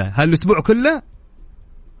 لين متى؟ هالاسبوع كله؟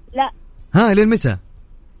 لا. ها لين متى؟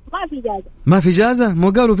 ما في اجازة. مو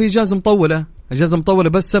قالوا في اجازة مطولة؟ اجازة مطولة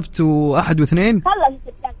بس سبت واحد واثنين.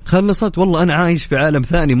 خلصت. والله انا عايش في عالم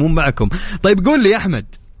ثاني مو معكم. طيب قول لي يا احمد،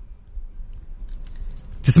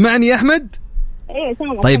 تسمعني يا احمد؟ ايه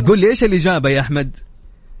سامع. طيب قول لي ايش الاجابة يا احمد؟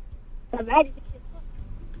 طب عادي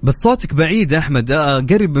بس صوتك بعيد يا احمد.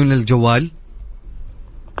 قرب من الجوال.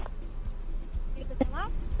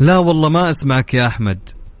 لا والله ما اسمعك يا احمد.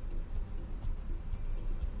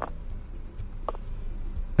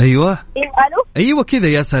 ايوه الو. ايوه كذا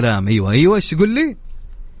يا سلام. ايوه ايش تقول لي؟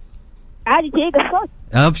 عادي تعيد الصوت.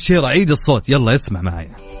 ابشر عيد الصوت. يلا اسمع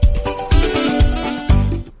معايا.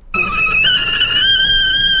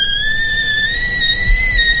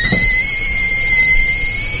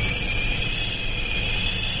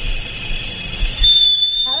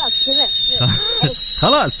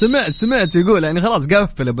 خلاص سمعت يقول يعني خلاص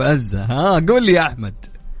قفل ابو عزة. قول لي يا احمد.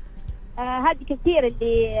 هذه كثير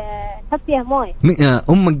اللي نحط فيها مويه.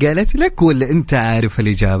 امك قالت لك ولا انت عارف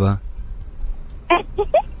الاجابه؟ لا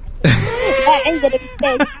عندنا في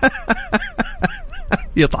البيت.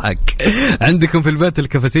 يضحك. عندكم في البيت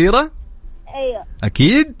الكافيتيرا؟ ايوه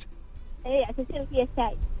اكيد. ايوه عشان يصير فيها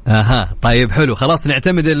الشاي. طيب حلو. خلاص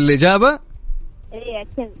نعتمد الاجابه. ايوه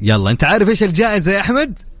اعتمد. يلا انت عارف ايش الجائزه يا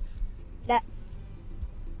احمد؟ لا.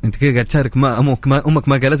 انت كيف قاعد تشارك؟ امك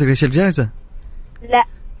ما قالت لك ايش الجائزه؟ لا.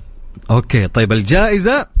 اوكي طيب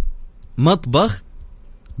الجائزه مطبخ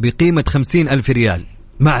بقيمه 50,000 ريال.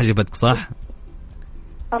 ما عجبتك صح؟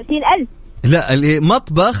 50,000. لا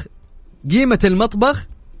المطبخ قيمه المطبخ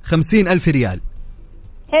 50,000 ريال.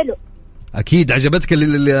 حلو. اكيد عجبتك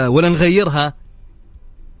ولا نغيرها؟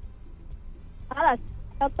 خلاص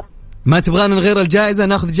حطها. ما تبغانا نغير الجائزه؟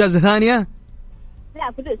 ناخذ جائزه ثانيه؟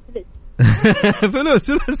 لا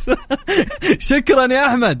فلوس. شكرا يا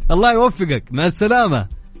احمد الله يوفقك. مع السلامه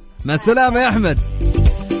يا احمد.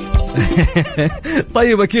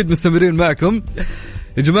 طيب اكيد مستمرين معكم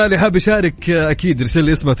يا جماعه. اللي حاب يشارك اكيد رسل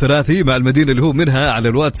لي اسمه ثلاثي مع المدينه اللي هو منها على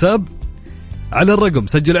الواتساب على الرقم.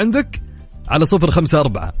 سجل عندك على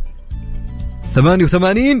 054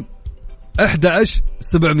 88 11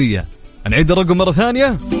 700. نعيد الرقم مره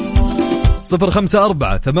ثانيه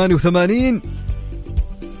 054 88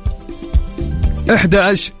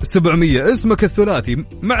 11 700. اسمك الثلاثي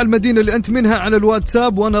مع المدينة اللي أنت منها على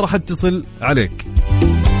الواتساب وأنا راح أتصل عليك.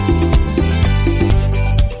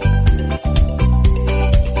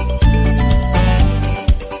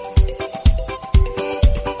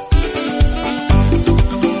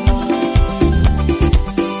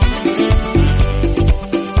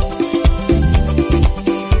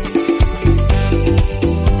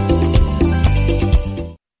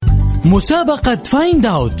 مسابقة فايند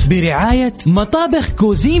اوت برعاية مطابخ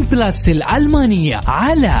كوزين بلاس الألمانية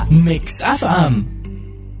على ميكس اف ام.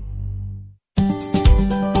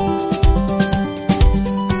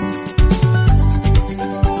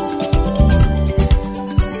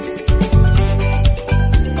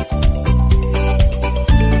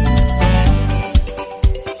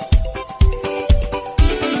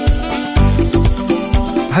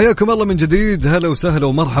 حياكم الله من جديد. هلا وسهلا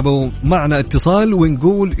ومرحبا. معنا اتصال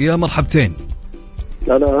ونقول يا مرحبتين.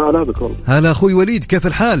 هلا بك والله. هلا أخوي وليد، كيف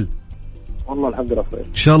الحال؟ والله الحمد لله بخير.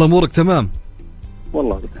 إن شاء الله أمورك تمام.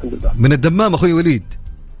 والله الحمد لله. من الدمام أخوي وليد.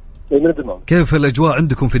 من الدمام. كيف الأجواء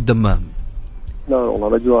عندكم في الدمام؟ لا والله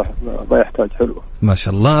الأجواء ما يحتاج، حلوة ما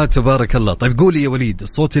شاء الله تبارك الله. طيب قولي يا وليد،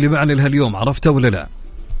 الصوت اللي معنا لهاليوم عرفته ولا لا؟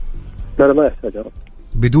 لا ما يحتاج يا رب.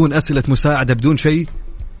 بدون أسئلة مساعدة، بدون شيء؟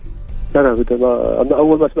 لا أنا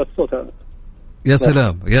أول ما سمعت الصوت أنا. يا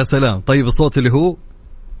سلام يا سلام. طيب الصوت اللي هو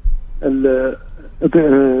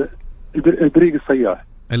البريق الصياح.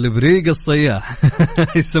 البريق الصياح.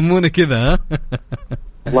 يسمونه كذا ها؟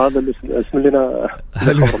 والله هذا الاسم لنا.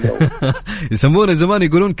 يسمونه زمان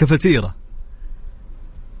يقولون كفتيرة.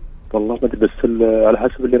 والله ما ادري، بس على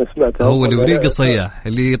حسب اللي انا سمعته هو البريق الصياح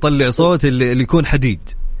اللي يطلع صوت اللي يكون حديد،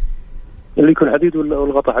 اللي يكون حديد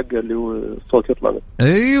والغطاء حقه اللي هو الصوت يطلع منه.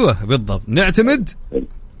 ايوه بالضبط. نعتمد.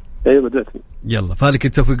 ايوه بدأت. يلا فالك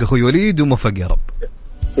التوفيق اخوي وليد وموفق يا رب.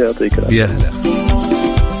 يعطيك العافية. يا هلا.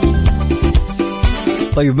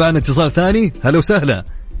 طيب معنا اتصال ثاني. هلا وسهلا.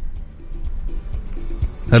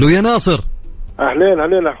 هلو يا ناصر.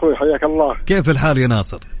 اهلين اخوي، حياك الله. كيف الحال يا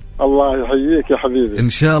ناصر؟ الله يحييك يا حبيبي. ان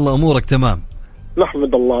شاء الله امورك تمام.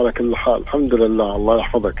 نحمد الله على كل حال، الحمد لله. الله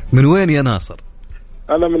يحفظك. من وين يا ناصر؟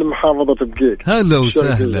 انا من محافظة بقيق. هلا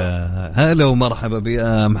وسهلا. هلا ومرحبا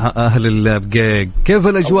بأهل البقيق. كيف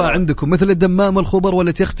الأجواء عندكم؟ مثل الدمام والخبر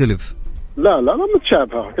ولا تختلف؟ لا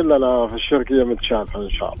متشابهة، كلنا في الشرقية متشابهة إن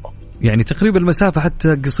شاء الله. يعني تقريبا المسافة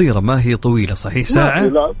حتى قصيرة، ما هي طويلة صحيح؟ ساعة؟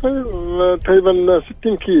 لا تقريبا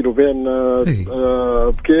 60 كيلو بين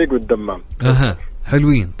بقيق والدمام. أها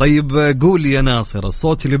حلوين. طيب قول لي يا ناصر،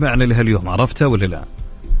 الصوت اللي معنا لهاليوم عرفته ولا لا؟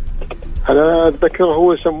 أنا أتذكر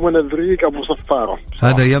هو يسمونه البريق أبو صفارة.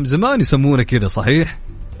 هذا أيام زمان يسمونه كذا صحيح؟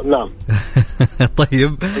 نعم.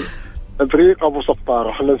 طيب البريق أبو صفارة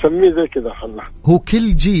احنا نسميه زي كذا. احنا هو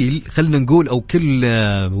كل جيل خلنا نقول أو كل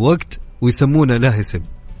وقت ويسمونه له اسم.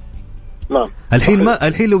 نعم.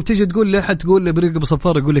 الحين لو تيجي تقول لأحد تقول بريق أبو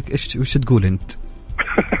صفارة يقول لك إيش تقول أنت؟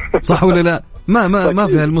 صح ولا لا؟ ما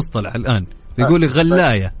في هالمصطلح الآن. يقول لك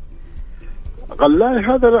غلاية.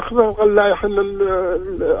 غلاية هذا ناخذ غلاية احنا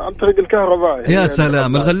عن طريق الكهرباء. يا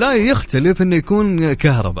سلام. الغلاية يختلف إنه يكون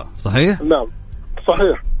كهرباء صحيح؟ نعم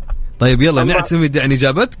صحيح. طيب يلا نعتمد عن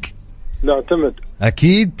إجابتك. نعتمد.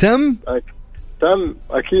 أكيد تم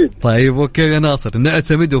أكيد. طيب أوكي يا ناصر،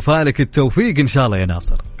 نعتمد وفالك التوفيق إن شاء الله يا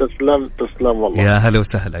ناصر. تسلم والله. يا هلا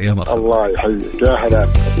وسهلا يا مرحبا. الله يحييك يا هلا.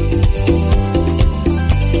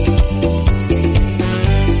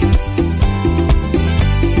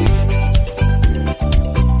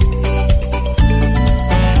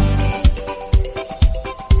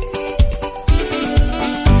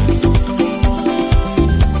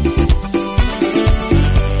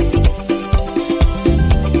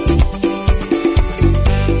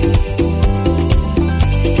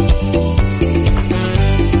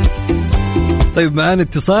 طيب معانا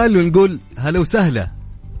اتصال ونقول هلا وسهلا.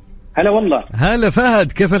 هلا والله. هلا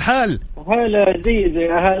فهد، كيف الحال؟ هلا زي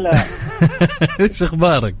هلا. ايش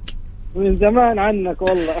اخبارك؟ من زمان عنك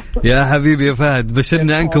والله. يا حبيبي يا فهد،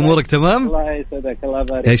 بشرنا عنك. امورك تمام؟ الله يسعدك. الله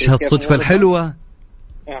يبارك. ايش هالصدفة الحلوة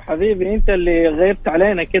يا حبيبي؟ انت اللي غيبت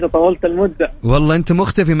علينا كده، طولت المدة. والله انت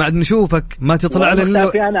مختفي، ما عاد نشوفك، ما تطلع على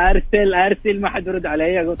انا ارسل ما حد يرد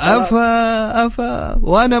علي. قلت افا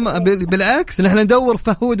وانا بالعكس نحن ندور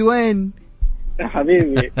فهود وين يا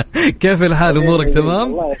حبيبي. كيف الحال؟ امورك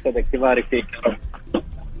تمام؟ الله يسعدك، يبارك فيك يا رب.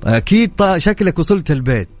 اكيد شكلك وصلت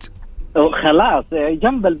البيت. خلاص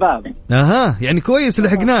جنب الباب. اها يعني كويس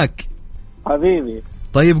لحقناك حبيبي.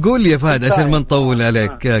 طيب قول لي يا فهد عشان ما نطول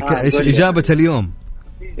عليك، ايش اجابة اليوم؟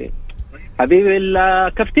 حبيبي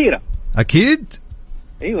الكفتيرة. اكيد.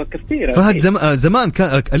 ايوه كفتيرة. فهد زمان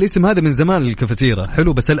كان الاسم هذا من زمان الكفتيرة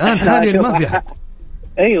حلو، بس الان حاليا ما في حد.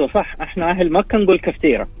 ايوه صح، احنا اهل مكة نقول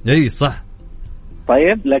كفتيرة. اي صح.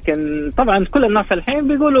 طيب لكن طبعا كل الناس الحين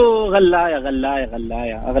بيقولوا غلاية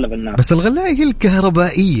اغلب الناس. بس الغلاية هي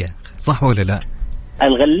الكهربائية صح ولا لا؟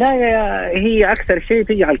 الغلاية هي اكثر شيء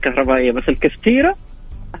تيجي على الكهربائية، بس الكفتيرة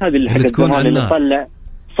هذه اللي حقت زمان اللي تطلع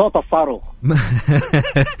صوت الصاروخ.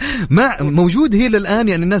 ما موجود هي للآن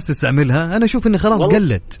يعني الناس تستعملها. أنا أشوف إن خلاص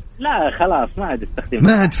قلت. لا خلاص ما عاد استخدمها.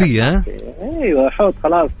 ما عاد فيها. أيوة حوت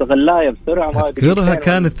خلاص غلاية بسرعة. ما أذكرها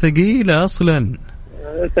كانت ثقيلة أصلا.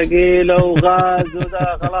 ثقيلة وغاز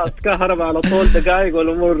وذا خلاص كهرباء على طول دقائق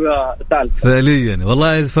والأمور سالفة فعليا.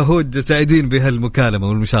 والله فهود سعيدين بهالمكالمة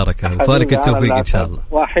والمشاركة وفارك التوفيق إن شاء الله.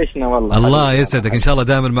 وحشنا والله. الله يسعدك إن شاء الله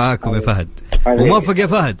دائما معاكم يا فهد. وموفق يا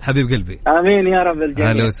فهد حبيب قلبي. آمين يا رب الجميع.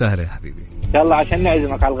 أهلا وسهلا يا حبيبي. يلا عشان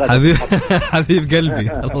نعزمك على الغداء. حبيب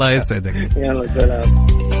قلبي. الله يسعدك. يلا سلام.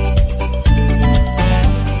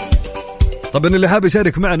 طبعا اللي حاب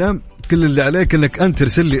يشارك معنا كل اللي عليك انك انت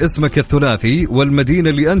ترسل لي اسمك الثلاثي والمدينة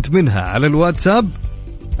اللي انت منها على الواتساب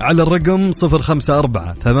على الرقم 054-88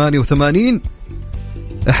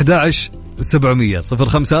 11700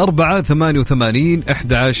 054-88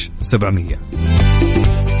 11700.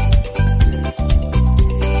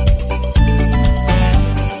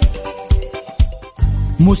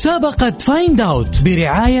 مسابقة فايند اوت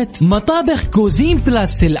برعاية مطابخ كوزين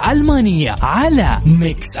بلاس الألمانية على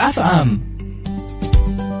ميكس اف ام.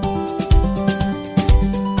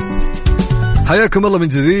 حياكم الله من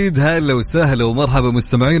جديد، هلا وسهلا ومرحبا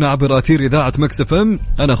مستمعين عبر أثير إذاعة ميكس اف ام.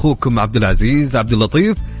 أنا أخوكم عبد العزيز عبد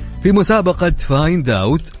اللطيف في مسابقة فايند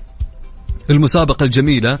اوت، المسابقة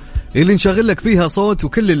الجميلة اللي نشغل لك فيها صوت،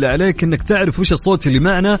 وكل اللي عليك انك تعرف وش الصوت اللي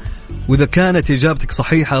معنا، واذا كانت اجابتك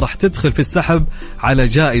صحيحة راح تدخل في السحب على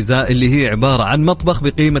جائزة اللي هي عبارة عن مطبخ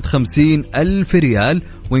بقيمة 50,000 ريال.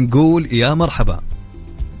 ونقول يا مرحبا.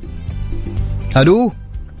 الو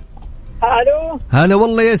هلا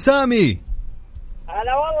والله يا سامي.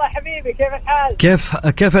 هلا والله حبيبي، كيف الحال؟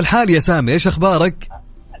 كيف الحال يا سامي؟ ايش اخبارك؟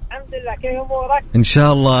 الحمد لله، كيف امورك؟ ان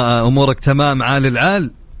شاء الله امورك تمام عال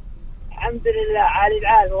العال. الحمد لله عالي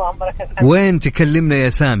العال، اللهم لك الحمد. وين تكلمنا يا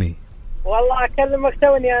سامي؟ والله اكلمك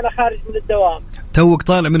توني انا خارج من الدوام. توك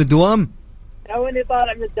طالع من الدوام؟ توني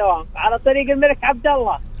طالع من الدوام على طريق الملك عبد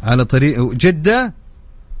الله. على طريق جدة؟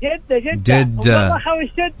 جدة والله خوي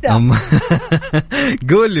الشدة.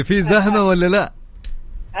 قول لي في زحمة ولا لا؟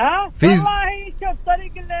 ها؟ والله شوف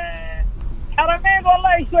طريق الحرمين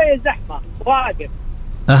والله شوية زحمة واقف.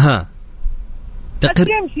 أها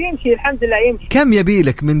يمشي الحمد لله يمشي. كم يبي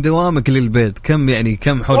لك من دوامك للبيت؟ كم يعني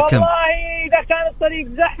كم حول كم؟ والله إذا كان الطريق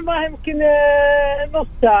زحمة يمكن نص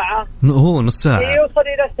ساعة. هو نص ساعة يوصل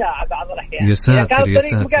إلى ساعة بعض الأحيان. يا ساتر إذا كان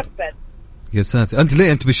الطريق مقفل. يا ساتر. أنت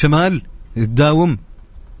ليه أنت بالشمال تداوم؟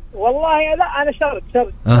 والله لا أنا شرق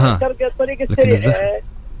شرق الطريق السريع.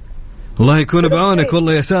 الله يكون بعونك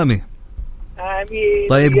والله يا سامي. آمين.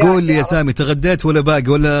 طيب قول لي يا سامي، تغديت ولا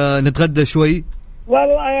باقي ولا نتغدى شوي؟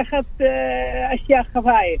 والله أخذت أشياء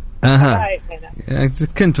خفايف. يعني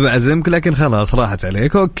كنت بعزمك لكن خلاص راحت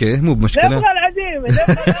عليك. أوكي مو بمشكلة. نبغى العزيمة.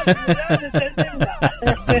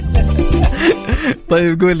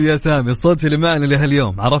 طيب قول لي يا سامي، الصوت اللي معنا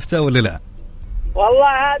لهاليوم عرفته ولا لا؟ والله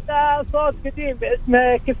هذا صوت قديم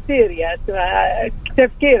اسمه كفتيريا،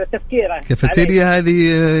 تفكيرة كافتيريا.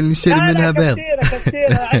 هذه اللي نشتري منها بيض.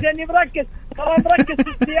 كفتيرة عشان مركز في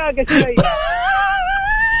السياقة شوية.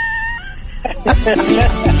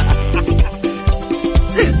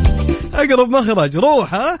 أقرب مخرج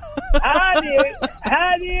روح. ها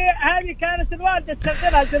هذه كانت الوالدة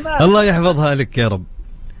تشغلها زمان. الله يحفظها لك يا رب.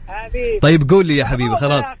 حبيبي. طيب قول لي يا حبيبي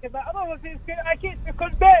خلاص. أكيد في كل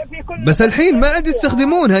بيت في كل. بس الحين ما عاد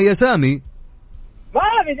يستخدمونها يا سامي. ما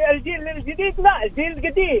في الجيل الجديد، لا الجيل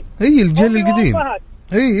القديم. اي الجيل القديم.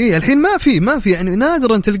 اي الحين ما في يعني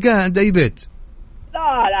نادرا تلقاها عند اي بيت. لا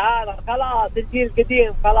هذا خلاص الجيل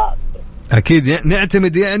القديم خلاص. اكيد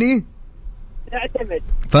نعتمد يعني. نعتمد.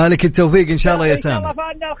 فالك التوفيق ان شاء الله يا سامي. ان شاء الله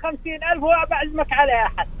فعلنا 50,000 وبعزمك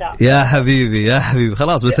عليها حتى. يا حبيبي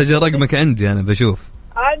خلاص بسجل رقمك عندي انا بشوف.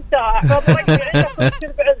 انت احفظ رقمي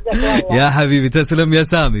عندك بعزك والله. يا حبيبي تسلم يا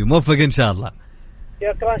سامي، موفق ان شاء الله.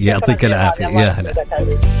 شكرا. يعطيك العافية. يا هلا.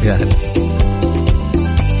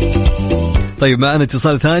 طيب معنا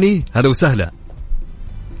اتصال ثاني. هلا وسهلا.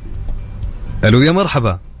 الو يا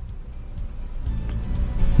مرحبا.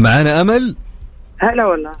 معنا أمل. هلا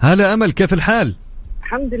والله. هلا أمل، كيف الحال؟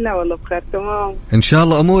 الحمد لله والله بخير تمام. إن شاء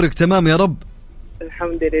الله أمورك تمام يا رب.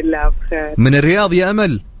 الحمد لله بخير. من الرياض يا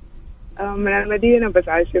أمل؟ من المدينة بس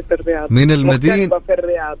عايشة في الرياض. من المدينة في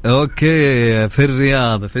الرياض. أوكي في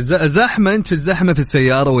الرياض. في زحمة أنت في الزحمة في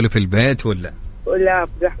السيارة ولا في البيت ولا؟ لا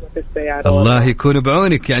في زحمة في السيارة. الله يكون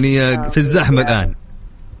بعونك يعني في الزحمة الآن.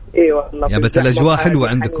 إيه والله. يا بس الأجواء حلوة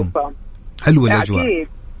عندكم. حلوة الأجواء. أكيد.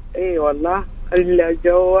 إيه والله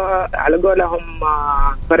الجو على قولهم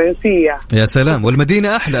فرنسية. يا سلام.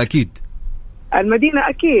 والمدينة أحلى أكيد. المدينة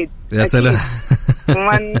أكيد. يا سلام.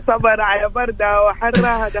 من صبر على بردها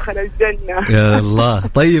وحرها دخل الجنة. يا الله.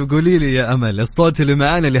 طيب قولي لي يا أمل، الصوت اللي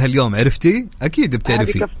معانا لهاليوم عرفتي؟ أكيد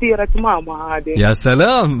بتعرفي. هذه كفتيرة ماما هذه. يا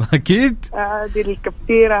سلام أكيد. هذه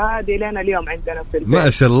الكفتيرة هذه لنا اليوم عندنا في البيت. ما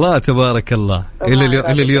شاء الله تبارك الله.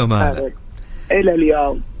 إلى اليوم هذا. إلى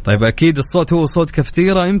اليوم. طيب أكيد الصوت هو صوت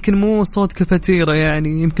كفتيرة، يمكن مو صوت كفتيرة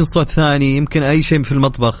يعني، يمكن صوت ثاني، يمكن أي شيء في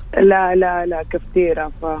المطبخ. لا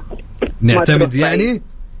كفتيرة. نعتمد يعني.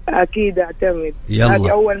 أكيد أعتمد. يلا.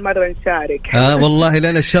 هذه أول مرة نشارك. والله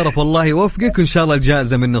لنا الشرف، والله يوفقك وإن شاء الله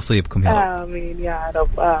الجائزة من نصيبكم يا رب. آمين يا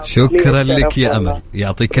رب. آمين. شكرا لك يا أمل،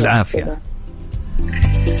 يعطيك العافية.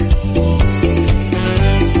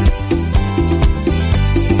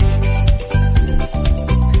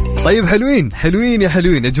 طيب حلوين حلوين يا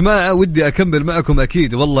حلوين يا جماعة، ودي أكمل معكم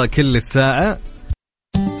أكيد والله كل الساعة.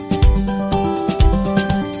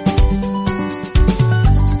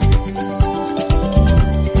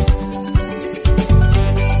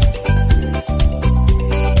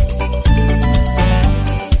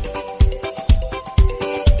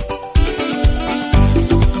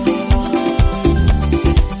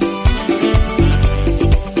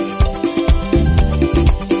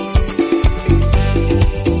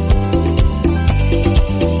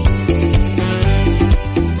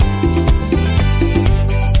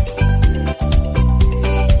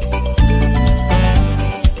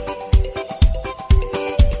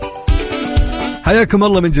 حياكم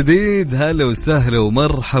الله من جديد، هلا وسهلا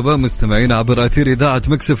ومرحبا مستمعين عبر أثير إذاعة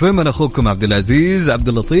مكس اف ام. أنا أخوكم عبد العزيز عبد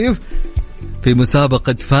اللطيف في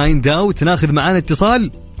مسابقة فايند اوت. ناخذ معانا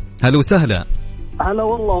اتصال. هلا وسهلا. هلا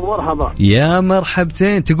والله ومرحبا. يا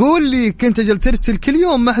مرحبتين. تقول لي كنت أجل ترسل كل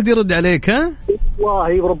يوم ما حد يرد عليك؟ ها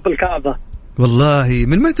والله رب الكعبة. والله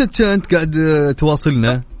من متى أنت قاعد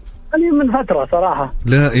تواصلنا؟ من فترة صراحة.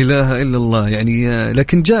 لا إله إلا الله يعني،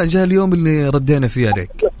 لكن جاء اليوم اللي ردينا فيه عليك.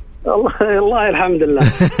 الله الحمد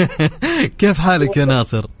لله. كيف حالك يا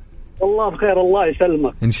ناصر؟ والله بخير الله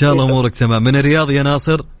يسلمك. إن شاء الله أمورك تمام. من الرياض يا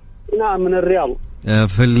ناصر؟ نعم من الرياض.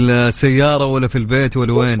 في السيارة ولا في البيت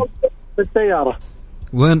ولا وين؟ في السيارة.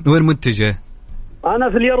 وين متجه؟ أنا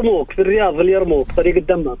في اليرموك، في الرياض في اليرموك طريق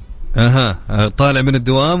الدمام. طالع من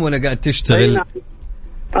الدوام ولا قاعد تشتغل؟ نعم.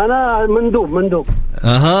 أنا مندوب.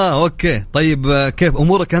 أوكي. طيب كيف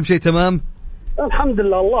أمورك؟ أهم شيء تمام؟ الحمد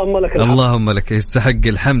لله اللهم لك الحمد. اللهم لك، يستحق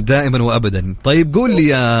الحمد دائما وأبدا. طيب قول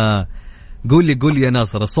لي يا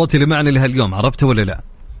ناصر، الصوت اللي معنا لهاليوم عرفته ولا لا؟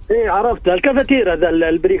 إيه عرفته، الكافيتيرا ذا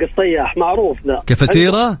البريق الصياح معروف ذا.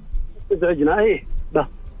 كافيتيرا؟ ازعجنا إيه ده.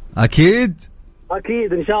 أكيد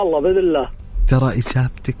إن شاء الله بإذن الله. ترى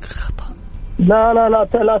إجابتك خطأ.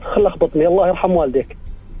 لا تخلخبطني، الله يرحم والديك.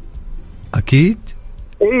 أكيد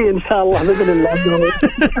إيه إن شاء الله بإذن الله.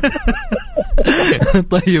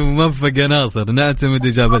 طيب موفق يا ناصر، نعتمد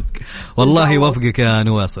إجابتك. والله يوفقك يا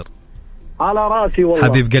نواصر. على راسي والله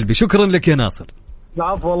حبيب قلبي، شكرا لك يا ناصر.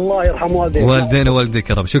 العفو، الله يرحم والديك. والدينا والديك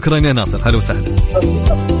يا رب. شكرا يا ناصر، هلا وسهلا.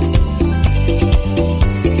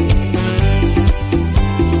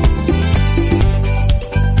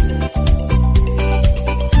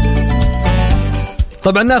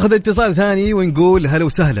 طبعا ناخذ اتصال ثاني ونقول هلا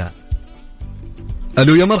وسهلا.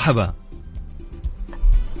 الو يا مرحبا.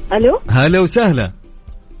 الو هلا وسهلا.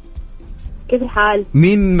 كيف الحال؟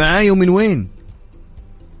 مين معاي ومن وين؟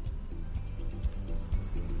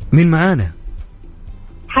 مين معانا؟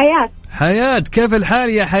 حياة. كيف الحال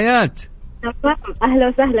يا حياة؟ تمام، اهلا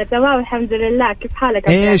وسهلا. تمام الحمد لله. كيف حالك؟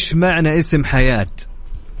 ايش معنى اسم حياة؟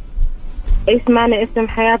 ايش معنى اسم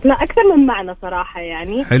حياة؟ لا اكثر من معنى صراحة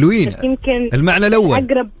يعني. حلوين. يمكن المعنى الاول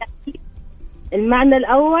المعنى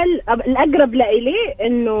الأول الأقرب لإلي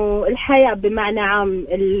إنه الحياة بمعنى عام،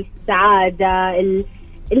 السعادة،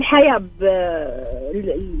 الحياة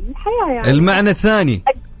يعني. المعنى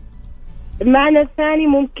الثاني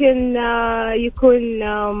ممكن يكون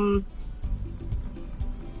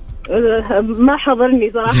ما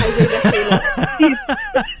حضرني صراحة زي الحين.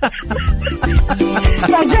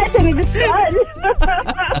 فاجأتني بالسؤال.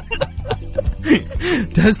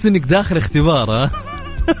 تحس إنك داخل اختبار ها؟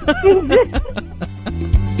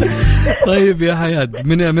 طيب يا حياة،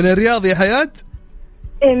 من الرياض يا حياة؟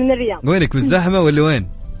 ايه من الرياض. وينك، بالزحمة ولا وين؟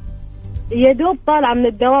 يا دوب طالعة من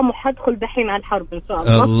الدوام وحدخل دحين على الحرب إن شاء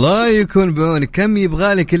الله. الله يكون بعونك. كم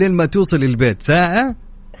يبغالك لين ما توصل البيت؟ ساعة؟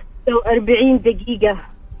 40 دقيقة.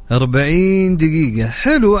 40 دقيقة،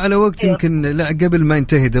 حلو على وقت. يمكن لا قبل ما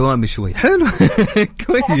ينتهي دوامي شوي. حلو.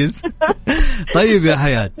 كويس. طيب يا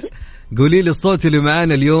حياة، قولي لي الصوت اللي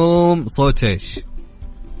معانا اليوم صوت ايش؟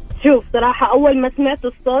 شوف صراحة أول ما سمعت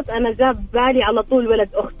الصوت أنا جاب بالي على طول ولد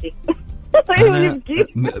أختي.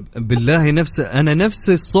 بالله نفس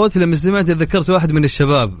الصوت لما سمعت ذكرت واحد من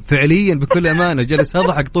الشباب فعليا بكل أمانة، جلس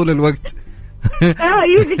أضحك طول الوقت.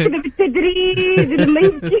 يجي كده بالتدريج لما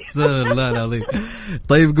يجي. الله العظيم.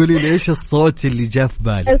 طيب قولي لي ايش الصوت اللي جاء في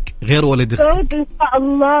بالك غير ولد اختك؟ الصوت ان شاء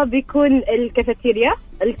الله بيكون الكافيتيرا.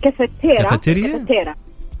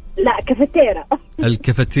 لا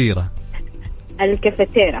كافيتيرا.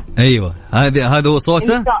 الكافيتيرا. ايوه هذا هو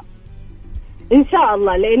صوته ان شاء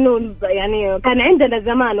الله، لانه يعني كان عندنا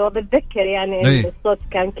زمان وبتذكر يعني الصوت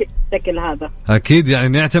كان بالشكل هذا. اكيد يعني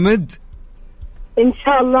نعتمد ان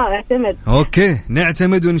شاء الله. اعتمد. اوكي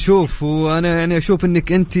نعتمد ونشوف. وانا يعني اشوف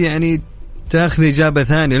انك انت يعني تاخذي اجابه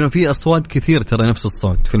ثانيه، لانه في اصوات كثير ترى نفس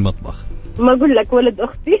الصوت في المطبخ. ما اقول لك ولد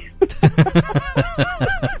اختي.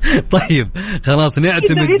 طيب خلاص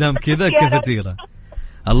نعتمد دام كذا كافيتيرا.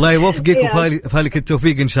 الله يوفقك وفالك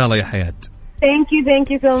التوفيق إن شاء الله يا حياة.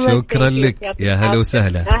 ثانك يو سو ماتش. شكرا لك يا هلا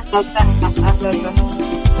وسهلا.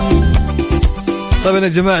 طيب يا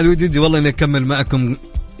جماعة الود والله إني أكمل معكم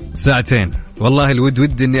ساعتين، والله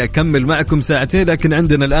الود إني أكمل معكم ساعتين، لكن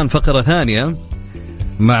عندنا الآن فقرة ثانية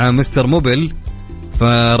مع مستر موبل،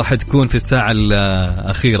 فراح تكون في الساعة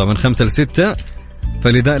الأخيرة من 5 ل 6.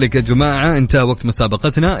 فلذلك يا جماعة انتهى وقت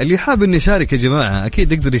مسابقتنا. اللي حاب إني يشارك يا جماعة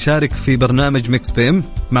أكيد يقدر يشارك في برنامج ميكس بيم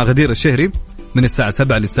مع غدير الشهري من الساعة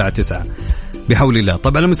 7 للساعة 9 بحول الله.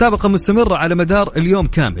 طبعا المسابقة مستمرة على مدار اليوم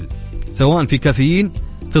كامل، سواء في كافيين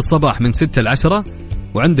في الصباح من 6 ل 10،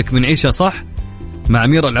 وعندك من عيشة صح مع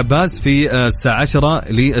أمير العباس في الساعة 10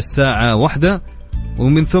 للساعة 1،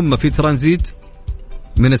 ومن ثم في ترانزيت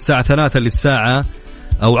من الساعة 3 للساعة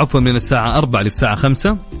من الساعة 4 للساعة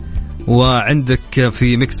 5، وعندك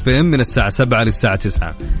في ميكس بيم من الساعة 7 للساعة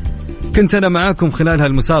 9. كنت أنا معاكم خلال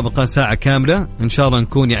هالمسابقة ساعة كاملة، إن شاء الله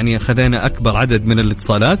نكون يعني خذينا أكبر عدد من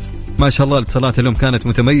الاتصالات. ما شاء الله الاتصالات اليوم كانت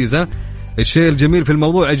متميزة. الشيء الجميل في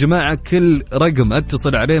الموضوع يا جماعة كل رقم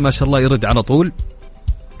أتصل عليه ما شاء الله يرد على طول،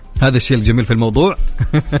 هذا الشيء الجميل في الموضوع.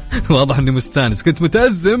 واضح أني مستانس، كنت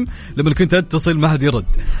متأزم لما كنت أتصل ما حد يرد.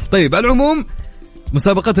 طيب على العموم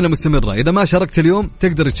مسابقتنا مستمرة، إذا ما شاركت اليوم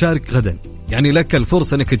تقدر تشارك غدا، يعني لك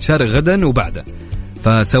الفرصة أنك تشارك غدا وبعده.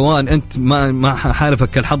 فسواء أنت ما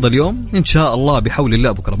حالفك الحظ اليوم إن شاء الله بحول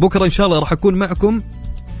الله بكرة إن شاء الله راح أكون معكم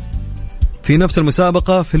في نفس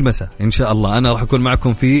المسابقة في المساء إن شاء الله. أنا راح أكون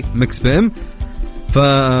معكم في ميكس بيم،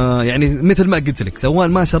 يعني مثل ما قلت لك سواء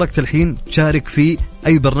ما شاركت الحين تشارك في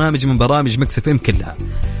أي برنامج من برامج ميكس بيم كلها.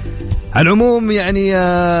 على العموم يعني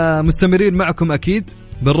مستمرين معكم أكيد،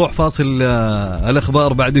 بنروح فاصل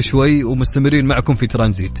الأخبار بعد شوي ومستمرين معكم في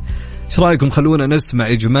ترانزيت. ايش رايكم خلونا نسمع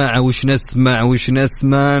يا جماعة؟ وش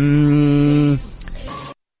نسمع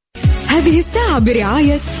هذه الساعة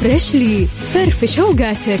برعاية فريشلي، فرفش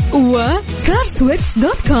اوقاتك،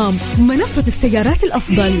 وكارسويتش.com منصة السيارات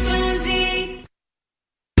الأفضل.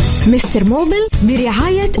 مستر موبل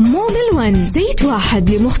برعاية موبل 1، زيت واحد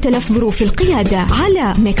لمختلف ظروف القيادة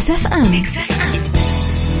على ميكس اف ام.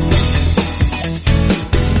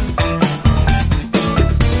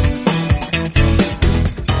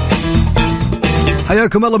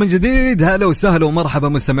 حياكم الله من جديد، هلا وسهلا ومرحبا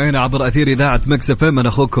مستمعينا عبر أثير إذاعة ميكس اف ام. أنا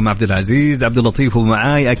أخوكم عبد العزيز عبد اللطيف،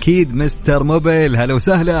 ومعاي أكيد مستر موبل. هلا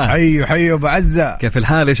وسهلا. حيو أبو عزة، كيف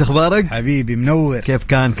الحال؟ إيش أخبارك حبيبي؟ منور. كيف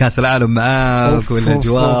كان كاس العالم معاك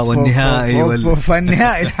والأجواء والنهائي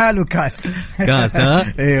فالنهائي الحال وكاس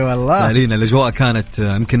ها؟ اي والله علينا الأجواء كانت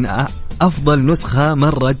يمكن أفضل نسخة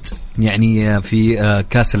مرت يعني في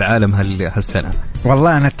كاس العالم هالسنة.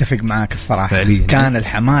 والله أنا أتفق معاك الصراحة فعليا. كان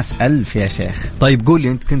الحماس ألف يا شيخ. طيب قول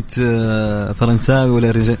لي أنت كنت فرنساوي ولا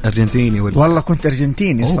أرجنتيني ولا؟ والله كنت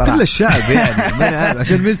أرجنتيني الصراحة. كل الشعب يعني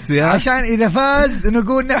عشان ميسي عشان إذا فاز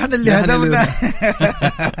نقول نحن اللي هزمنا.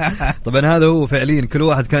 طبعا هذا هو فعليا، كل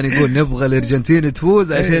واحد كان يقول نبغى الأرجنتين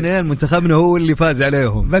تفوز عشان منتخبنا هو اللي فاز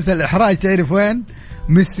عليهم. بس الإحراج تعرف وين؟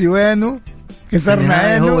 ميسي وينه؟ كسرنا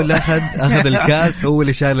عينه. هو اللي أخذ الكاس، هو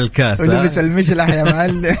اللي شال الكاس ولبس المشلح يا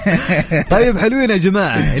معلم. طيب حلوين يا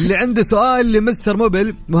جماعة، اللي عنده سؤال لمستر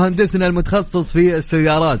موبل مهندسنا المتخصص في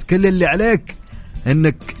السيارات، كل اللي عليك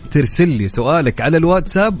انك ترسل لي سؤالك على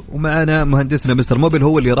الواتساب، ومعنا مهندسنا مستر موبل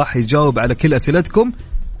هو اللي راح يجاوب على كل أسئلتكم.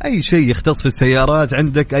 أي شيء يختص في السيارات،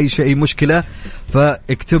 عندك أي شيء مشكلة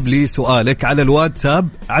فاكتب لي سؤالك على الواتساب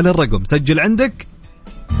على الرقم، سجل عندك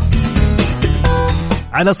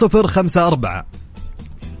على 054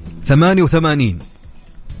 88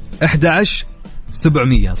 11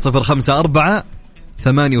 700 054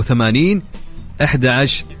 88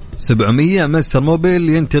 11 700. مستر موبل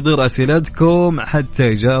ينتظر أسئلتكم حتى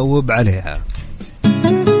يجاوب عليها.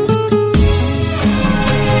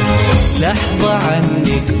 لحظة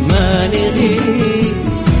عنك ما نغيب،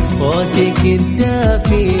 صوتك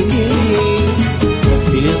الدافي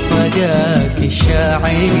في صداك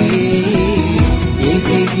الشاعري،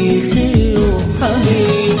 يلتقي خل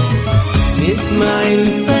وحبيب، نسمع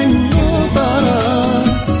الفن وطرب،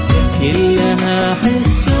 كلها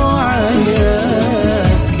حس وعجب،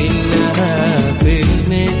 كلها في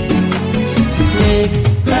الميكس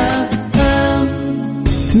اف ام.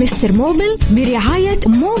 مستر موبل برعاية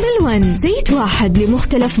موبل 1، زيت واحد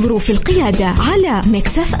لمختلف ظروف القيادة على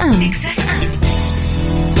ميكس اف ام.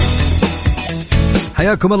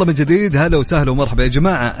 حياكم الله من جديد، هلا وسهلا ومرحبا يا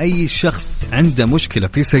جماعة. أي شخص عنده مشكلة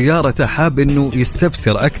في سيارته حاب إنه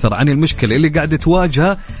يستفسر أكثر عن المشكلة اللي قاعدة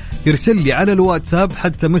تواجهها، يرسل لي على الواتساب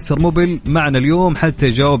حتى مستر موبل معنا اليوم حتى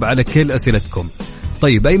يجاوب على كل أسئلتكم.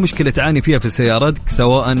 طيب أي مشكلة تعاني فيها في سيارتك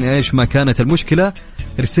سواء إيش ما كانت المشكلة،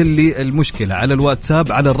 ارسل لي المشكلة على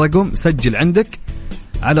الواتساب على الرقم، سجل عندك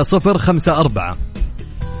على 054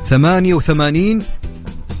 88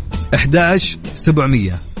 11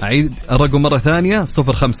 700. أعيد الرقم مرة ثانية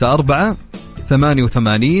 054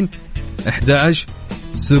 88 11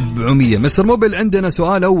 700. مستر موبل عندنا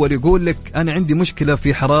سؤال أول يقول لك أنا عندي مشكلة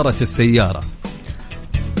في حرارة السيارة.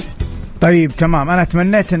 طيب تمام، أنا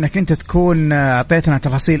تمنيت أنك أنت تكون أعطيتنا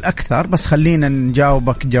تفاصيل أكثر، بس خلينا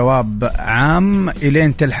نجاوبك جواب عام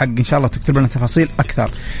إلين تلحق إن شاء الله تكتب لنا تفاصيل أكثر.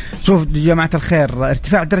 شوف جماعة الخير،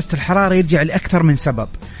 ارتفاع درجة الحرارة يرجع لأكثر من سبب،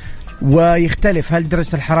 ويختلف. هل درجة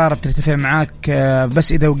الحرارة بترتفع معك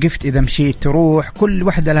بس إذا وقفت، إذا مشيت، تروح، كل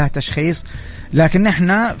واحدة لها تشخيص. لكن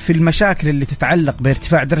نحن في المشاكل اللي تتعلق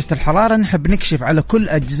بارتفاع درجة الحرارة نحب نكشف على كل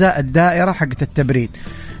أجزاء الدائرة حقة التبريد،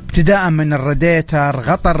 ابتداء من الراديتر،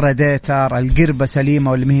 غطاء الراديتر، القربة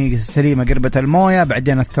سليمة واللي هي سليمة قربة الموية،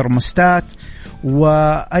 بعدين الثرموستات،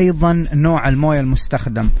 وأيضا نوع الموية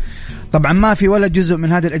المستخدم. طبعا ما في ولا جزء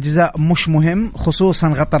من هذه الأجزاء مش مهم، خصوصا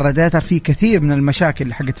غطاء الراديتر. في كثير من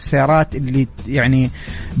المشاكل حقت السيارات اللي يعني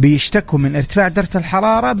بيشتكوا من ارتفاع درجة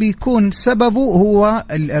الحرارة بيكون سببه هو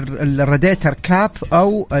الراديتر كاب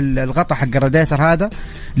أو الغطاء حق الراديتر هذا،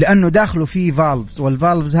 لأنه داخله فيه فالفز،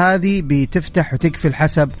 والفالفز هذه بتفتح وتقفل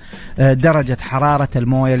حسب درجة حرارة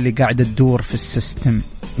الموية اللي قاعدة تدور في السيستم.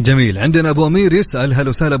 جميل. عندنا أبو أمير يسأل، هلا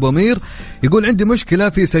وسهلا أبو أمير، يقول عندي مشكلة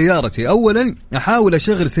في سيارتي. أولا أحاول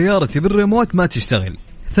أشغل سيارتي بالريموت ما تشتغل،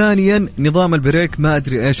 ثانيا نظام البريك ما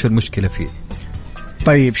أدري إيش المشكلة فيه.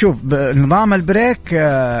 طيب شوف، نظام البريك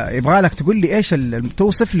يبغى لك تقول لي إيش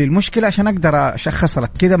توصف لي المشكلة عشان أقدر أشخص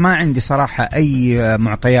لك. كذا ما عندي صراحة أي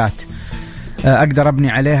معطيات أقدر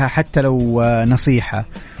أبني عليها حتى لو نصيحة.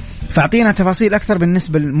 فأعطينا تفاصيل أكثر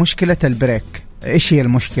بالنسبة لمشكلة البريك. إيش هي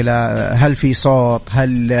المشكلة؟ هل في صوت؟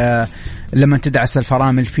 هل لما تدعس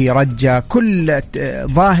الفرامل في رجة؟ كل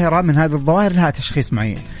ظاهرة من هذه الظواهر لها تشخيص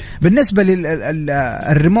معين. بالنسبة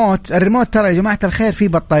للريموت، الريموت ترى يا جماعة الخير في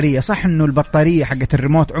بطارية. صح إنه البطارية حقت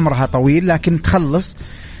الريموت عمرها طويل لكن تخلص.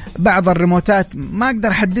 بعض الريموتات ما أقدر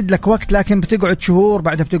أحدد لك وقت، لكن بتقعد شهور،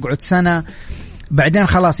 بعدها بتقعد سنة، بعدين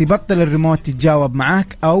خلاص يبطل الريموت يتجاوب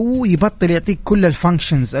معك أو يبطل يعطيك كل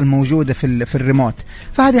الفانكشنز الموجودة في الريموت.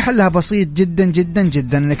 فهذه حلها بسيط جدا جدا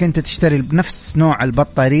جدا، أنك أنت تشتري بنفس نوع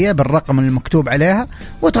البطارية بالرقم المكتوب عليها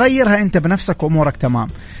وتغيرها أنت بنفسك وأمورك تمام.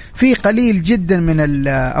 في قليل جدا من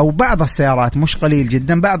أو بعض السيارات، مش قليل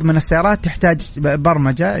جدا، بعض من السيارات تحتاج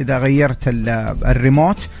برمجة إذا غيرت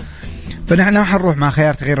الريموت. فنحن ما حنروح مع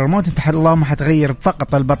خيار تغيير الريموت، انت اللهم حتغير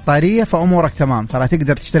فقط البطارية فأمورك تمام. فلا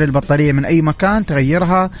تقدر تشتري البطارية من أي مكان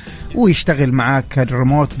تغيرها ويشتغل معاك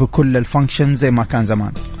الريموت بكل الفانكشن زي ما كان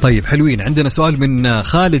زمان. طيب حلوين. عندنا سؤال من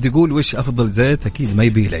خالد يقول وش أفضل زيت؟ أكيد ما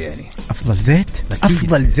يبيله يعني أفضل زيت أكيد.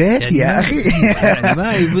 أفضل زيت يعني يا أخي يعني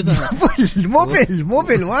ما يبغى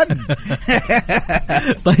موبل وان.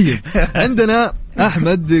 طيب عندنا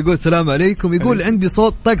أحمد يقول السلام عليكم، يقول عندي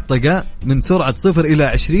صوت طقطقة من سرعة 0 إلى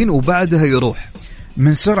 20 وبعدها يروح.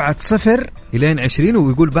 من سرعة 0 إلى 20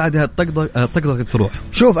 ويقول بعدها الطقطقة تروح.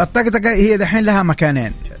 شوف الطقطقة هي دحين لها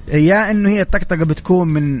مكانين، يا إنه هي الطقطقة بتكون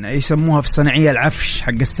من يسموها في الصناعية العفش حق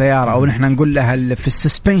السيارة، أو نحن نقول لها في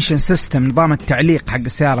السسبنشن سيستم، نظام التعليق حق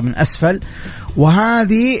السيارة من أسفل.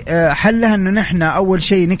 وهذه حلها إنه نحن أول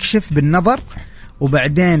شيء نكشف بالنظر،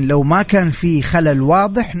 وبعدين لو ما كان في خلل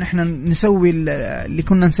واضح نحن نسوي اللي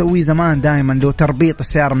كنا نسويه زمان دائما، لو تربيط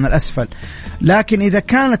السيارة من الأسفل. لكن إذا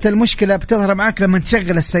كانت المشكلة بتظهر معك لما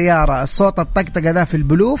تشغل السيارة الصوت الطقطقة ذا في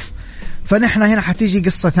البلوف، فنحن هنا حتيجي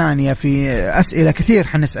قصة ثانية. في أسئلة كثير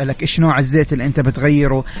حنسألك إيش نوع الزيت اللي أنت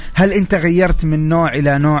بتغيره، هل أنت غيرت من نوع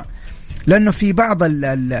إلى نوع، لأنه في بعض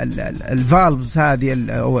الفالفز هذه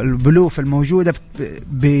أو البلوف الموجودة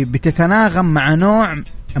بتتناغم مع نوع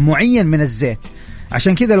معين من الزيت.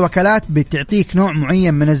 عشان كذا الوكالات بتعطيك نوع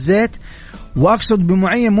معين من الزيت، وأقصد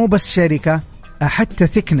بمعين مو بس شركة، حتى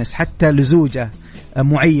ثيكنس، حتى لزوجة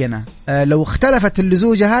معينة. لو اختلفت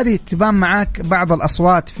اللزوجة هذه تبان معاك بعض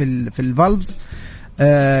الأصوات في الفالفز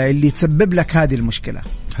اللي تسبب لك هذه المشكلة.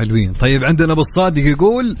 حلوين. طيب عندنا أبو الصادق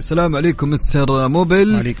يقول السلام عليكم مستر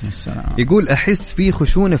موبل. وعليكم السلام. يقول أحس في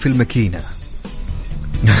خشونة في الماكينة.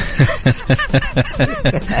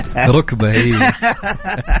 ركبة هي.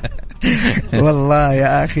 والله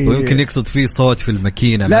يا أخي ويمكن يقصد فيه صوت في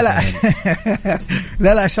الماكينة. لا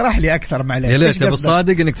لا اشرح لي أكثر معلش. يا ليت أبو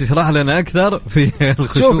الصادق إنك تشرح لنا أكثر في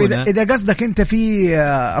الخشونة. شوف إذا قصدك أنت في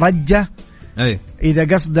رجة، أي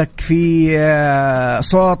إذا قصدك في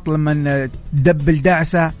صوت لما تدبل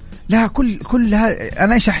دعسة، لا كل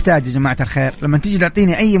أنا إيش أحتاج يا جماعة الخير لما تيجي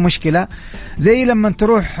تعطيني أي مشكلة، زي لما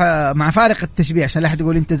تروح مع فارق التشبيه عشان لا أحد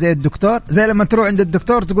يقول أنت زي الدكتور، زي لما تروح عند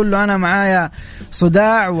الدكتور تقول له أنا معايا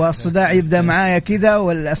صداع، والصداع يبدأ معايا كذا،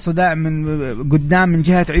 والصداع من قدام من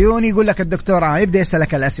جهة عيوني، يقول لك الدكتور يبدأ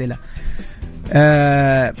يسألك الأسئلة.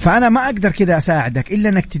 فأنا ما أقدر كده أساعدك إلا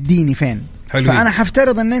أنك تديني فين. حلوين. فأنا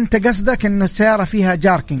حفترض أن أنت قصدك أنه السيارة فيها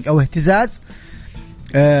جاركينج أو اهتزاز،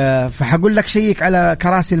 فحقول لك شيك على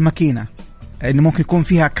كراسي الماكينة، إنه ممكن يكون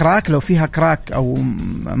فيها كراك. لو فيها كراك أو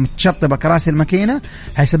متشطبة كراسي الماكينة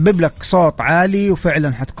هيسبب لك صوت عالي،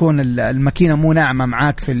 وفعلا حتكون الماكينة مو ناعمة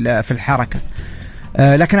معاك في الحركة.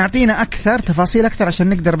 لكن أعطينا أكثر تفاصيل أكثر عشان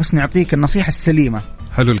نقدر بس نعطيك النصيحة السليمة.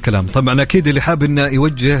 حلو الكلام. طبعا أكيد اللي حاب إنه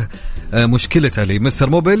يوجه مشكلته لمستر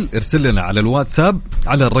موبل ارسل لنا على الواتساب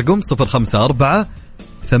على الرقم 054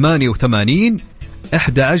 88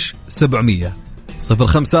 11 700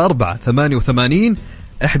 054 88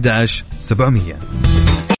 11 700.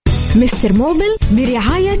 مستر موبل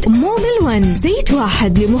برعاية موبل 1، زيت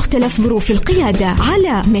واحد لمختلف ظروف القيادة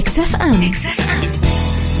على ميكس اف ام.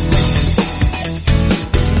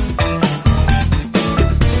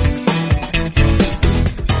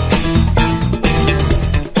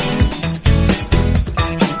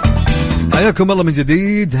 حياكم الله من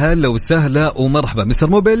جديد، هلا وسهلا ومرحبا. مستر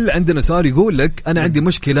موبل عندنا سؤال يقول لك أنا عندي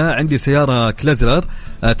مشكلة، عندي سيارة كلازلر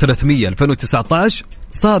 300 2019،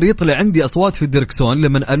 صار يطلع عندي أصوات في الدركسون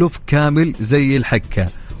لما ألف كامل زي الحكة،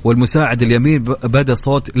 والمساعد اليمين بدأ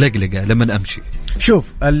صوت لقلقة لما أمشي. شوف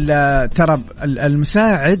ترى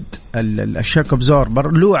المساعد الشوك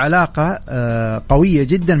أبزوربر له علاقة قوية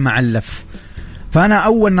جدا مع اللف. فأنا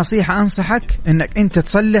أول نصيحة أنصحك إنك أنت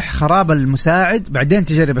تصلح خراب المساعد بعدين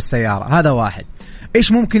تجرب السيارة. هذا واحد.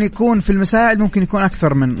 إيش ممكن يكون في المساعد؟ ممكن يكون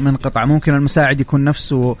أكثر من قطعة. ممكن المساعد يكون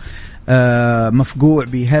نفسه مفقوع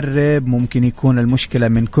بيهرب، ممكن يكون المشكلة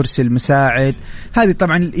من كرسي المساعد. هذه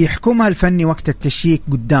طبعا يحكمها الفني وقت التشييك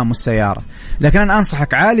قدام السيارة. لكن أنا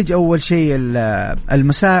أنصحك عالج أول شيء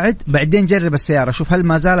المساعد بعدين جرب السيارة، شوف هل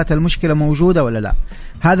ما زالت المشكلة موجودة ولا لا.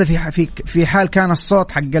 هذا في حال كان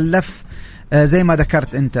الصوت حق اللف زي ما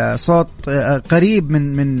ذكرت أنت صوت قريب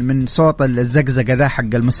من صوت الزقزقة ذا حق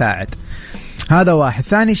المساعد. هذا واحد.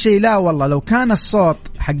 ثاني شيء، لا والله لو كان الصوت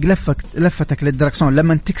حق لفتك للدركسون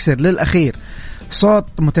لما تكسر للأخير صوت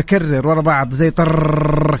متكرر ورا بعض زي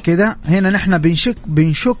طر كده، هنا نحن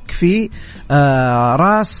بنشك في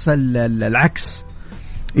راس العكس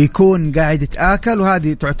يكون قاعد يتآكل،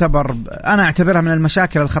 وهذه تعتبر أنا أعتبرها من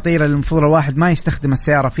المشاكل الخطيرة اللي المفروض الواحد ما يستخدم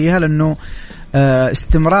السيارة فيها، لأنه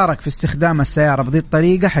استمرارك في استخدام السيارة بهذه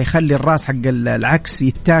الطريقة حيخلي الراس حق العكس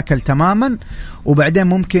يتاكل تماما، وبعدين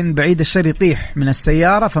ممكن بعيد الشر يطيح من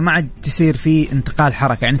السيارة فما عاد تصير فيه انتقال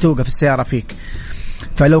حركة، يعني توقف السيارة فيك.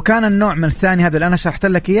 فلو كان النوع من الثاني هذا اللي أنا شرحت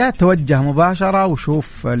لك إياه توجه مباشرة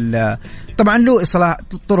وشوف طبعا له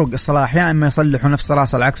طرق إصلاح، يعني إما يصلحوا نفس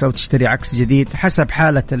راس العكس أو تشتري عكس جديد حسب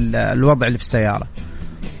حالة الوضع اللي في السيارة.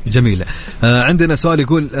 جميلة. عندنا سؤال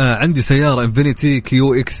يقول عندي سيارة انفينيتي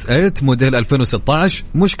كيو اكس 8 موديل 2016،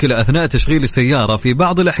 مشكلة أثناء تشغيل السيارة في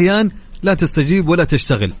بعض الأحيان لا تستجيب ولا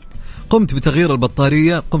تشتغل. قمت بتغيير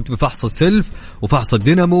البطارية، قمت بفحص السلف وفحص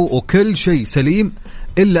الدينامو وكل شيء سليم،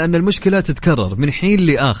 إلا أن المشكلة تتكرر من حين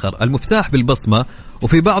لآخر. المفتاح بالبصمة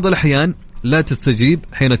وفي بعض الأحيان لا تستجيب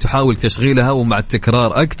حين تحاول تشغيلها، ومع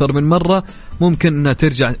التكرار أكثر من مرة ممكن أنها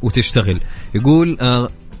ترجع وتشتغل. يقول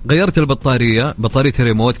غيرت البطارية، بطارية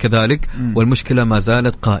الريموت كذلك، والمشكلة ما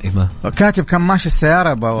زالت قائمة. كاتب كم ماشي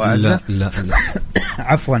السيارة لا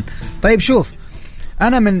عفوا. طيب شوف،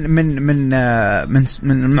 أنا من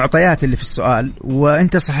المعطيات اللي في السؤال،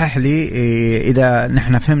 وأنت صحح لي إذا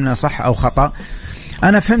نحن فهمنا صح أو خطأ.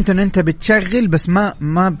 أنا فهمت أن أنت بتشغل بس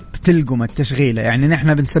ما بتلقم التشغيلة، يعني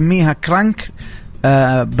نحن بنسميها كرانك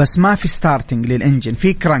بس ما في ستارتنج للإنجن،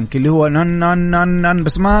 في كرانك اللي هو نن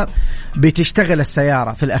بس ما بتشتغل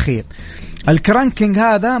السيارة في الأخير. الكرانكينج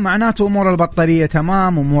هذا معناته أمور البطارية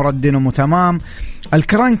تمام، أمور الدينامو تمام.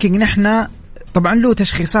 الكرانكينج نحن طبعا له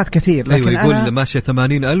تشخيصات كثير، لكن أيوة يقول ماشية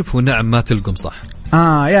 80,000 ونعم ما تلقم صح.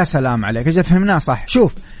 يا سلام عليك، أجل فهمناه صح.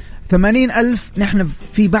 شوف 80,000 نحن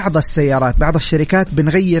في بعض السيارات بعض الشركات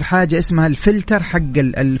بنغير حاجة اسمها الفلتر حق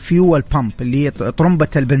الفيول بامب اللي هي طرمبة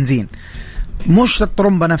البنزين، مش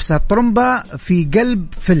الطرمبة نفسها، الطرمبة في قلب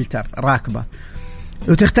فلتر راكبة،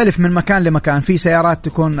 وتختلف من مكان لمكان. في سيارات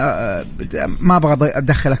تكون ما أبغى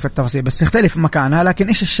أدخلك في التفاصيل بس تختلف مكانها، لكن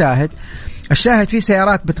إيش الشاهد في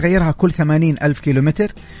سيارات بتغيرها كل 80,000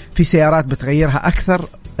 كيلومتر، في سيارات بتغيرها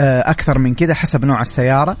أكثر من كده حسب نوع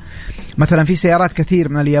السيارة. مثلا في سيارات كثير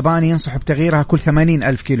من اليابان ينصحوا بتغييرها كل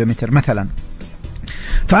 80,000 كيلومتر مثلا.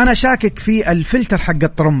 فأنا شاكك في الفلتر حق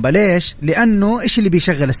الطرمبة. ليش؟ لأنه إيش اللي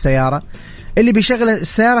بيشغل السيارة؟ اللي بيشغل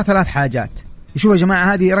السيارة 3 حاجات. شوفوا يا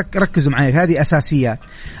جماعة، هذه ركزوا معي، هذه أساسيات.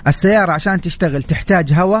 السيارة عشان تشتغل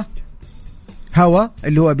تحتاج هواء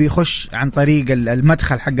اللي هو بيخش عن طريق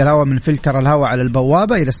المدخل حق الهواء من فلتر الهواء على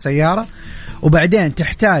البوابة إلى السيارة، وبعدين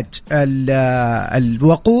تحتاج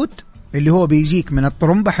الوقود اللي هو بيجيك من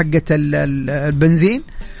الطرمبة حقة البنزين،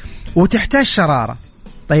 وتحتاج شرارة.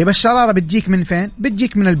 طيب الشرارة بتجيك من فين؟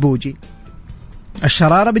 بتجيك من البوجي.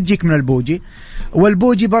 الشرارة بتجيك من البوجي،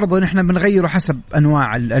 والبوجي برضو نحن بنغيره حسب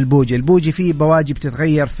أنواع البوجي. البوجي فيه بواجي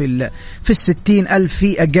بتتغير في 60,000،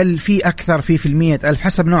 في أقل، في أكثر، في 100,000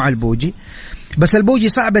 حسب نوع البوجي. بس البوجي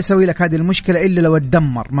صعب يسوي لك هذه المشكلة إلا لو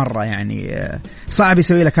تدمر مرة، يعني صعب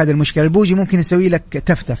يسوي لك هذه المشكلة. البوجي ممكن يسوي لك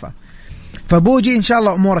تفتفة. فبوجي إن شاء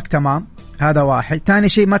الله أمورك تمام، هذا واحد. تاني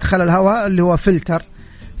شيء مدخل الهواء اللي هو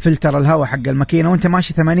فلتر الهواء حق الماكينة، وانت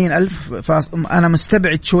ماشي 80,000، فأنا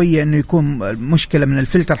مستبعد شوية انه يكون مشكلة من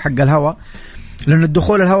الفلتر حق الهواء، لأن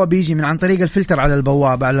الدخول الهواء بيجي من عن طريق الفلتر على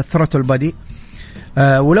البوابة، على الثروتل بادي.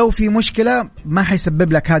 ولو في مشكلة ما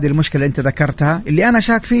حيسبب لك هذه المشكلة اللي انت ذكرتها. اللي انا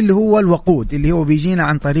شاك فيه اللي هو الوقود، اللي هو بيجينا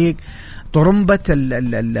عن طريق طرمبة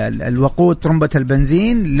الوقود، طرمبة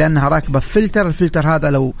البنزين، لأنها راكبة فلتر. الفلتر هذا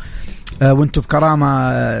لو وانتو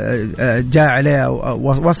بكرامة جاء عليه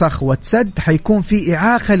وسخ وتسد، حيكون في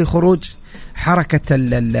إعاقة لخروج حركة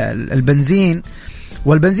البنزين،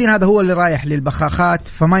 والبنزين هذا هو اللي رايح للبخاخات،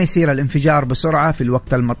 فما يصير الانفجار بسرعة في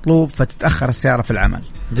الوقت المطلوب، فتتأخر السيارة في العمل.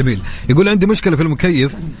 جميل. يقول عندي مشكلة في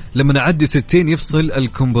المكيف، لما نعدي 60 يفصل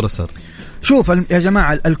الكمبرسر. شوف يا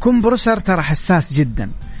جماعة، الكمبرسر ترى حساس جدا.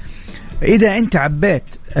 إذا أنت عبيت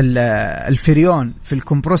الفريون في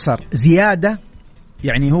الكمبرسر زيادة،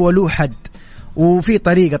 يعني هو له حد، وفي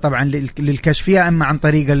طريقة طبعا للكشف، يا إما عن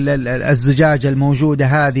طريق الزجاجة الموجودة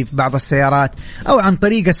هذه في بعض السيارات، أو عن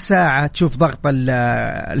طريق الساعة تشوف ضغط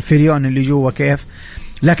الفريون اللي جوا كيف.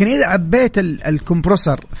 لكن إذا عبيت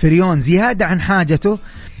الكمبرسر فريون زيادة عن حاجته،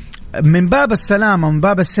 من باب السلامة، من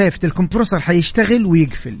باب السيفت، الكمبرسر حيشتغل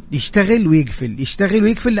ويقفل، يشتغل ويقفل، يشتغل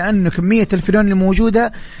ويقفل، لأنه كمية الفريون اللي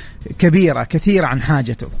موجودة كثيرة عن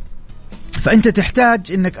حاجته. فأنت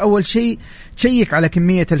تحتاج إنك أول شيء تشيك على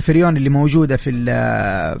كمية الفريون اللي موجودة في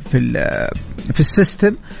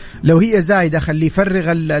السيستم. لو هي زايدة خليه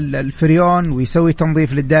يفرغ الفريون ويسوي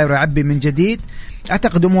تنظيف للدائرة، يعبي من جديد.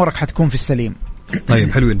 أعتقد أمورك حتكون في السليم.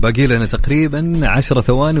 طيب حلوين، باقي لنا تقريبا 10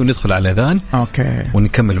 ثواني وندخل على الأذان. أوكي.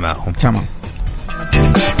 ونكمل معهم. تمام.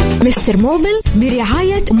 مستر موبل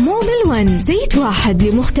برعاية موبل 1، زيت واحد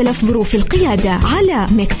لمختلف ظروف القيادة، على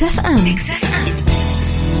ميكس اف ام.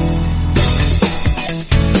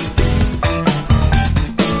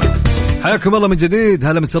 حياكم الله من جديد.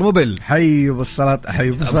 هلا مستر موبل. حيوا بالصلاة،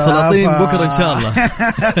 حيوا بالسلاطين بكرة إن شاء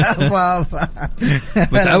الله.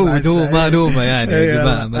 متعود هو ما نومه يعني يا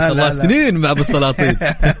جماعة، ما شاء الله سنين مع بالسلاطين.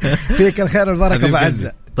 فيك الخير والبركة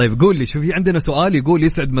بعزة. طيب قول لي، شوفي عندنا سؤال يقول: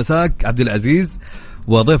 يسعد مساك عبد العزيز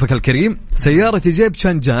وضيفك الكريم، سيارتي جيب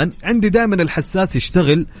شانجان، عندي دائما الحساس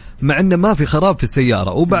يشتغل مع انه ما في خراب في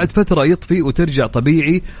السيارة، وبعد فترة يطفي وترجع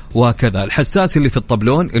طبيعي وهكذا. الحساس اللي في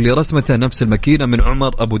الطبلون اللي رسمته نفس الماكينة. من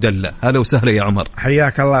عمر أبو دلة. هلا وسهلا يا عمر.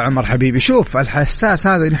 حياك الله عمر حبيبي. شوف الحساس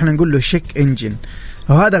هذا نحن نقول له شيك انجن،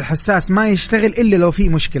 وهذا الحساس ما يشتغل إلا لو في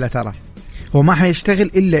مشكلة. ترى هو ما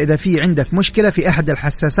حيشتغل إلا إذا في عندك مشكلة في أحد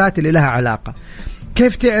الحساسات اللي لها علاقة.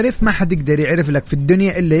 كيف تعرف؟ ما حد يقدر يعرف لك في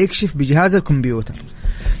الدنيا إلا يكشف بجهاز الكمبيوتر.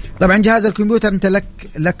 طبعا جهاز الكمبيوتر انت لك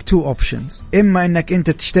 2 اوبشنز، اما انك انت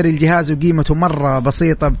تشتري الجهاز وقيمته مرة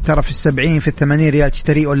بسيطة، ترى في 70 في 80 ريال،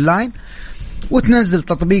 تشتريه اونلاين وتنزل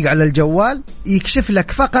تطبيق على الجوال يكشف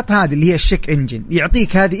لك فقط هذه اللي هي الشيك انجن،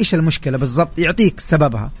 يعطيك هذه ايش المشكلة بالضبط، يعطيك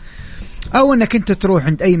سببها. او انك انت تروح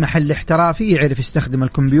عند اي محل احترافي يعرف يستخدم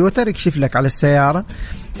الكمبيوتر، يكشف لك على السيارة،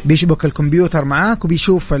 بيشبك الكمبيوتر معاك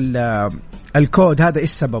وبيشوف الكود هذا ايش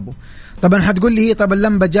سببه. طبعا حتقول لي طب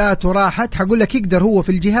اللمبة جات وراحت، حقول لك يقدر هو في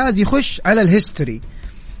الجهاز يخش على الهيستوري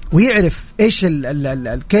ويعرف ايش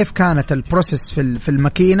كيف كانت البروسيس في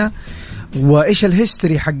الماكينة، وايش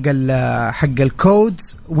الهيستوري حق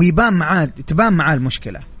الكودز، ويبان تبان معاه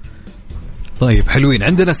المشكلة. طيب حلوين.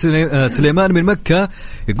 عندنا سليمان من مكة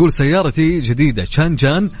يقول: سيارتي جديدة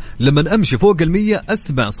شانجان، لما أمشي فوق 100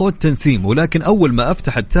 أسمع صوت تنسيم، ولكن أول ما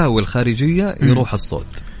أفتح التهوية الخارجية يروح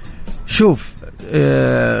الصوت. شوف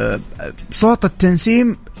صوت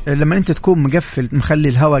التنسيم لما أنت تكون مقفل مخلي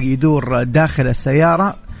الهواء يدور داخل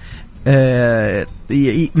السيارة،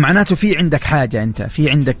 معناته في عندك حاجة، أنت في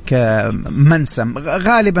عندك منسم.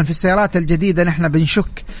 غالبا في السيارات الجديدة نحن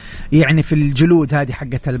بنشك يعني في الجلود هذه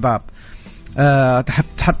حقة الباب،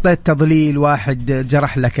 حطيت تضليل، واحد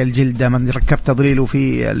جرح لك الجلدة، من ركبت تضليل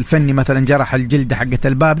وفي الفني مثلا جرح الجلدة حقة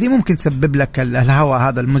الباب، دي ممكن تسبب لك الهواء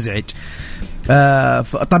هذا المزعج.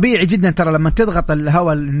 طبيعي جدا ترى لما تضغط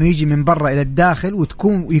الهواء انه يجي من برا الى الداخل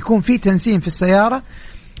ويكون في تنسيم في السيارة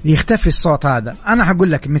يختفي الصوت هذا. انا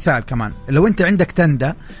هقول لك مثال كمان، لو انت عندك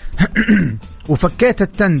تندة وفكيت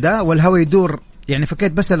التندة والهواء يدور، يعني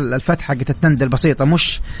فكيت بس الفتحة حقت التندة البسيطة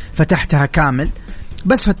مش فتحتها كامل،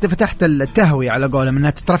 بس فتحت التهوية على قولهم، انها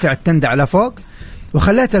تترفع التندة على فوق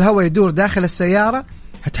وخليت الهواء يدور داخل السيارة،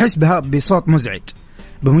 هتحس بصوت مزعج.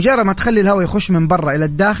 بمجرد ما تخلي الهواء يخش من برا إلى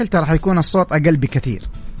الداخل ترى حيكون الصوت أقل بكثير.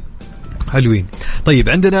 حلوين. طيب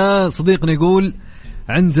عندنا صديقنا يقول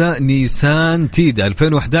عنده نيسان تيدا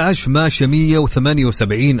 2011 ماشي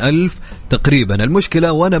 178,000 تقريبا.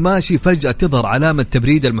 المشكلة وأنا ماشي فجأة تظهر علامة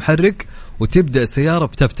تبريد المحرك وتبدأ السيارة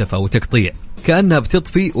بتفتفة وتقطيع كأنها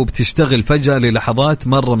بتطفي وبتشتغل فجأة للحظات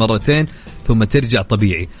مرة مرتين ثم ترجع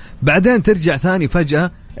طبيعي، بعدين ترجع ثاني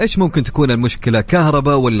فجأة. إيش ممكن تكون المشكلة؟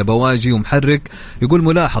 كهرباء ولا بواجي ومحرك؟ يقول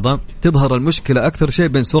ملاحظة تظهر المشكلة أكثر شيء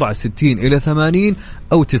بين سرعة 60 إلى 80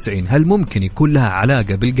 أو 90. هل ممكن يكون لها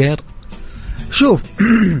علاقة بالجير؟ شوف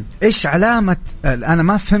إيش علامة، أنا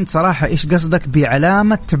ما فهمت صراحة إيش قصدك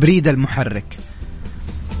بعلامة تبريد المحرك.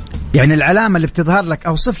 يعني العلامة اللي بتظهر لك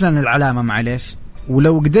أوصف لنا العلامة معليش،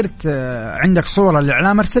 ولو قدرت عندك صورة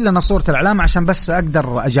للعلامة ارسل لنا صورة العلامة عشان بس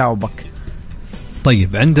أقدر أجاوبك.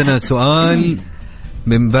 طيب عندنا سؤال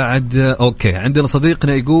من بعد. أوكي عندنا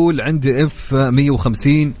صديقنا يقول عندي F150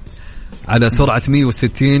 على سرعة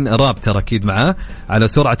 160 رابتر أكيد معاه على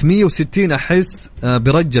سرعة 160 أحس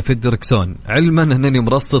برجة في الدركسون علما أنني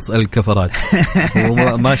مرصص الكفرات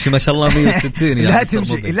وماشي ما شاء الله 160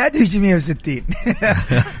 يعني لا تمشي 160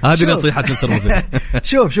 هذه نصيحة مستر مبين.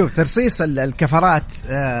 شوف ترصيص الكفرات.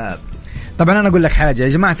 طبعا أنا أقول لك حاجة يا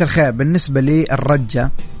جماعة الخير، بالنسبة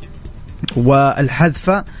للرجة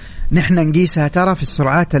والحذفة نحن نقيسها ترى في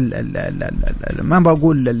السرعات ما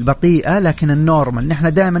بقول البطيئة لكن النورمال.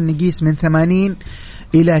 نحن دائما نقيس من 80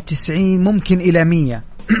 إلى 90 ممكن إلى 100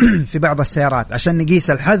 في بعض السيارات عشان نقيس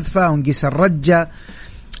الحذفة ونقيس الرجة،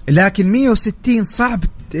 لكن 160 صعب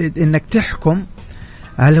إنك تحكم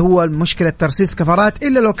هل هو مشكلة ترصيص كفرات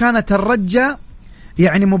إلا لو كانت الرجة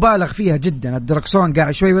يعني مبالغ فيها جدا، الدركسون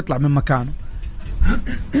قاعد شوي ويطلع من مكانه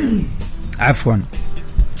عفوا.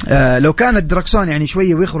 لو كان الدركسون يعني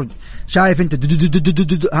شوية ويخرج شايف انت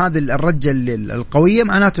هذه الرجة القوية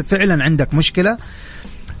معناته فعلا عندك مشكلة.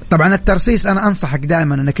 طبعا الترصيص انا انصحك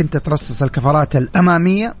دائما انك انت ترصص الكفرات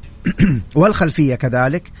الامامية والخلفية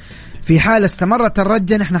كذلك. في حال استمرت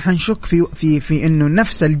الرجة نحن حنشك في انه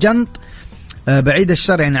نفس الجنط بعيد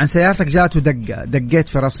الشر يعني عن سيارتك جاته دقيت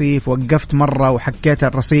في رصيف، وقفت مرة وحكيت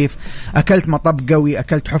الرصيف، اكلت مطب قوي،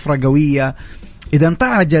 اكلت حفرة قوية، إذا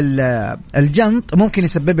انطعج الجنط ممكن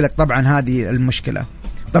يسبب لك طبعا هذه المشكلة.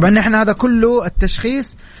 طبعا نحن هذا كله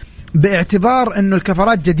التشخيص باعتبار أنه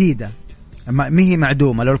الكفرات جديدة ما هي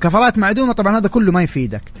معدومة. لو الكفرات معدومة طبعا هذا كله ما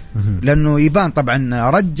يفيدك لأنه يبان طبعا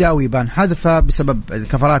رجة ويبان حذفة بسبب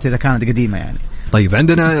الكفرات إذا كانت قديمة يعني. طيب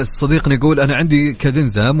عندنا صديقنا يقول أنا عندي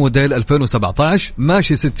كادنزا موديل 2017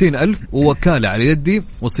 ماشي 60,000 ووكالة على يدي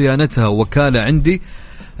وصيانتها وكالة عندي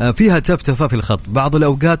فيها تفتفة في الخط، بعض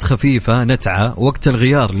الأوقات خفيفة نتعة، وقت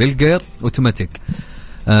الغيار للجير أوتوماتيك.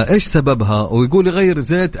 إيش سببها؟ ويقول يغير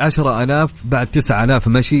زيت 10,000 بعد 9,000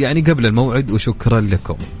 مشي يعني قبل الموعد وشكرا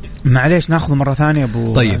لكم. معليش ناخذ مرة ثانية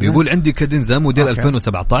أبو. طيب يقول عندي كادنزا موديل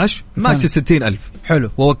 2017 ماشي 60,000 حلو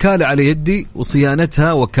ووكالة على يدي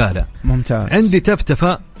وصيانتها وكالة ممتاز. عندي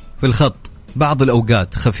تفتفة في الخط بعض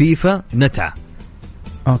الأوقات خفيفة نتعة.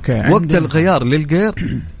 أوكي. وقت الغيار للجير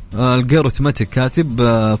الجير اوتوماتيك كاتب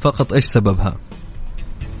فقط. ايش سببها؟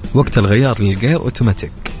 وقت الغيار للجير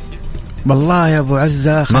اوتوماتيك. والله يا ابو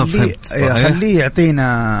عزة خليه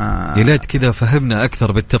يعطينا يا ليت كذا فهمنا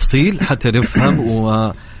اكثر بالتفصيل حتى نفهم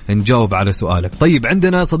ونجاوب على سؤالك. طيب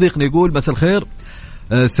عندنا صديقنا يقول مساء الخير،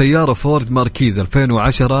 سيارة فورد ماركيز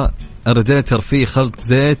 2010 راديتر فيه خلط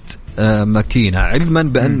زيت ماكينة، علما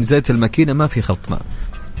بأن زيت الماكينة ما في خلط ماء.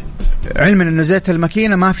 علما انه زيت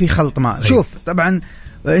الماكينة ما في خلط ماء. شوف طبعا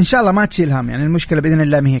إن شاء الله ما تشيل هم يعني المشكلة بإذن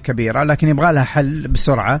الله ما هي كبيرة لكن يبغى لها حل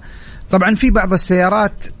بسرعة. طبعا في بعض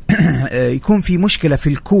السيارات يكون في مشكلة في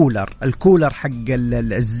الكولر حق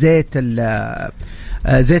الزيت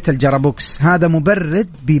زيت الجرابوكس، هذا مبرد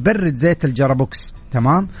بيبرد زيت الجرابوكس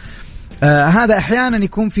تمام. هذا أحيانا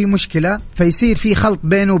يكون في مشكلة فيصير في خلط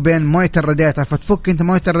بينه وبين موية الراديتر، فتفك أنت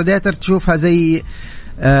موية الراديتر تشوفها زي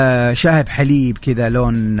شاهب حليب كذا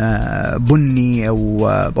لون بني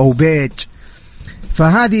أو بيج.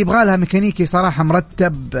 فهذه يبغى لها ميكانيكي صراحة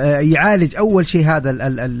مرتب يعالج أول شيء هذا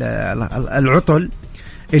العطل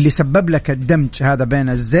اللي سبب لك الدمج هذا بين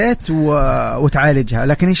الزيت وتعالجها.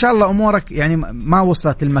 لكن إن شاء الله أمورك يعني ما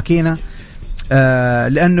وصلت الماكينة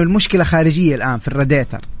لأنه المشكلة خارجية الآن في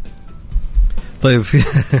الراديتر. طيب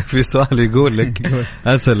في سؤال يقول لك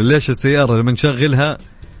أسأل ليش السيارة لما نشغلها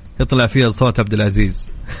يطلع فيها صوت عبد العزيز؟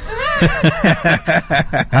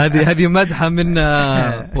 هذه مدحة من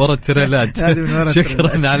وراء التريلات.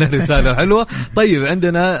 شكرا على الرسالة حلوة. طيب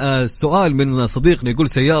عندنا سؤال من صديقنا يقول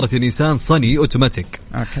سيارة نيسان صني أوتوماتيك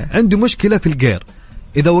عندي مشكلة في الجير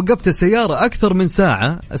إذا وقفت السيارة أكثر من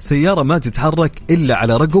ساعة السيارة ما تتحرك إلا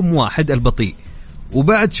على رقم 1 البطيء،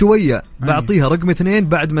 وبعد شوية بعطيها رقم 2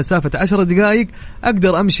 بعد مسافة 10 دقائق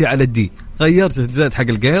أقدر أمشي على الدي. غيرت الزيت حق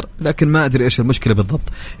الجير لكن ما أدري إيش المشكلة بالضبط.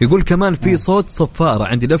 يقول كمان في صوت صفارة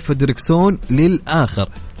عندي لفة دركسون للآخر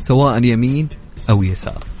سواء يمين أو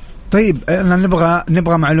يسار. طيب أنا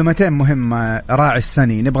نبغى معلومتين مهمة راعي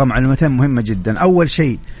السني، نبغى معلومتين مهمة جدا. أول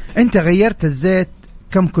شيء أنت غيرت الزيت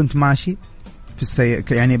كم كنت ماشي في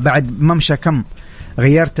يعني بعد ممشى كم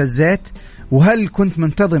غيرت الزيت؟ وهل كنت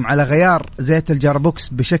منتظم على غيار زيت الجاربوكس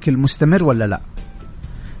بشكل مستمر ولا لا؟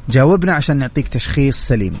 جاوبنا عشان نعطيك تشخيص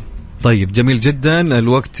سليم. طيب جميل جدا،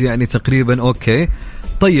 الوقت يعني تقريبا أوكي.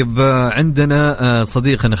 طيب عندنا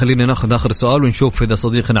صديقنا، خلينا ناخذ آخر سؤال ونشوف إذا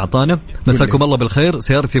صديقنا أعطانا. مساكم الله بالخير.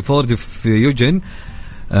 سيارتي فورد فيوجن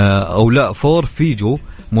أو لا فور فيجو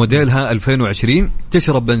موديلها 2020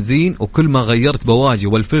 تشرب بنزين، وكل ما غيرت بواجي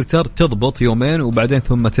والفلتر تضبط يومين وبعدين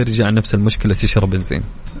ثم ترجع نفس المشكلة تشرب بنزين.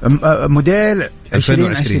 موديل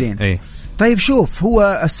 2020. أي. طيب شوف،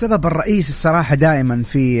 هو السبب الرئيسي الصراحة دائما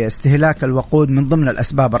في استهلاك الوقود من ضمن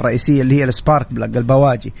الأسباب الرئيسية اللي هي السبارك بلاك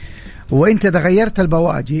البواجي. وانت إذا غيرت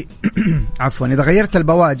البواجي عفوا إذا غيرت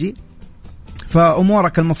البواجي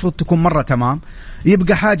فأمورك المفروض تكون مرة تمام.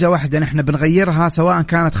 يبقى حاجة واحدة نحن بنغيرها سواء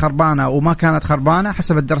كانت خربانة أو ما كانت خربانة،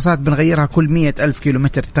 حسب الدراسات بنغيرها كل 100,000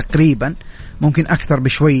 كيلومتر تقريبا، ممكن أكثر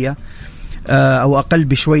بشوية أو أقل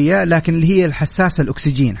بشوية. لكن اللي هي الحساس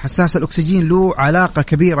الأكسجين، حساس الأكسجين له علاقة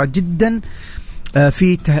كبيرة جدا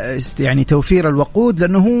في يعني توفير الوقود،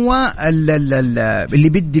 لأنه هو اللي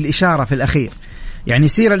بدي الإشارة في الأخير. يعني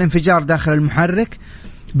يصير الانفجار داخل المحرك،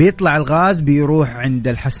 بيطلع الغاز بيروح عند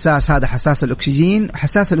الحساس، هذا حساس الأكسجين.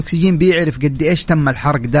 حساس الأكسجين بيعرف قد إيش تم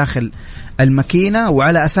الحرق داخل الماكينة،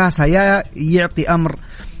 وعلى أساسها يا يعطي أمر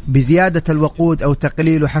بزيادة الوقود أو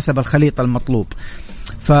تقليله حسب الخليط المطلوب.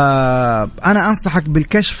 فأنا أنصحك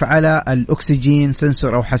بالكشف على الأكسجين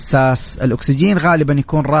سنسور أو حساس الأكسجين، غالبا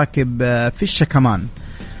يكون راكب فيشة كمان.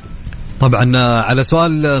 طبعا على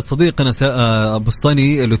سؤال صديقنا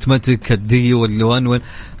بسطني الأوتوماتيك الدي واللوان،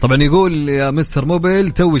 طبعا يقول يا مستر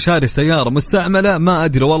موبيل توي شاري سيارة مستعملة، ما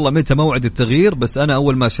أدري والله متى موعد التغيير، بس أنا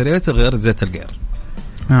أول ما شريت غيرت زيت الجير.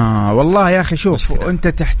 والله يا أخي شوف أنت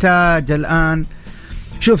تحتاج الآن،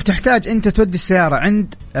 تحتاج أنت تودي السيارة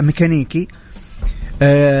عند ميكانيكي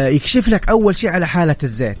يكشف لك أول شيء على حالة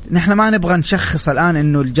الزيت. نحن ما نبغى نشخص الآن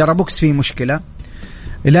إنه الجاربوكس فيه مشكلة،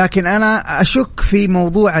 لكن أنا أشك في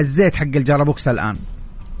موضوع الزيت حق الجاربوكس الآن.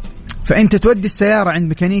 فأنت تودي السيارة عند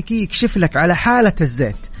ميكانيكي يكشف لك على حالة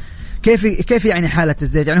الزيت. كيف يعني حالة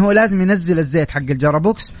الزيت؟ يعني هو لازم ينزل الزيت حق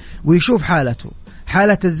الجاربوكس ويشوف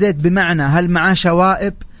حالة الزيت، بمعنى هل معاه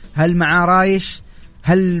شوائب، هل معاه رايش،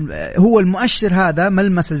 هل هو المؤشر هذا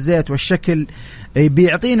ملمس الزيت والشكل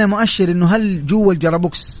بيعطينا مؤشر إنه هل جوا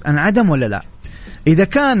الجاربوكس انعدم ولا لا. إذا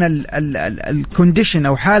كان الكونديشن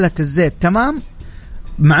أو حالة الزيت تمام،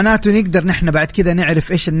 معناته نقدر نحن بعد كده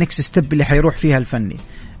نعرف إيش النكست ستيب اللي حيروح فيها الفني.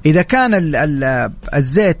 إذا كان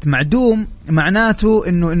الزيت معدوم، معناته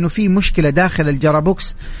إنه في مشكلة داخل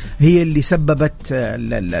الجاربوكس هي اللي سببت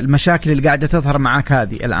المشاكل اللي قاعدة تظهر معك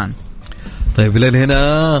هذه الآن. طيب لين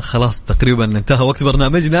هنا خلاص تقريبا انتهى وقت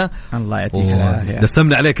برنامجنا. الله يعطيك العافية،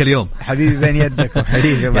 دسمنا عليك اليوم حبيبي بين يدك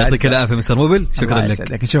وحبيبي. يعطيك العافية مستر موبل، شكرا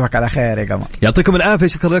لك، نشوفك على خير يا قمر. يعطيكم العافية،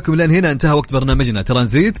 شكرا لكم. لين هنا انتهى وقت برنامجنا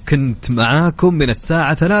ترانزيت، كنت معاكم من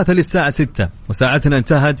الساعة 3 للساعة 6، وساعتنا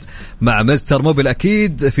انتهت مع مستر موبل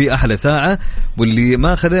أكيد في أحلى ساعة. واللي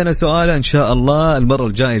ما خذينا سؤال إن شاء الله المرة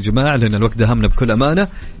الجاية يا جماعة، لأن الوقت دهمنا بكل أمانة.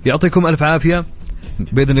 يعطيكم ألف عافية،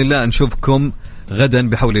 بإذن الله نشوفكم غدا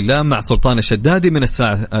بحول الله مع سلطان الشدادي من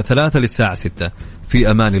الساعة 3 للساعة 6.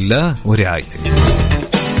 في أمان الله ورعايته.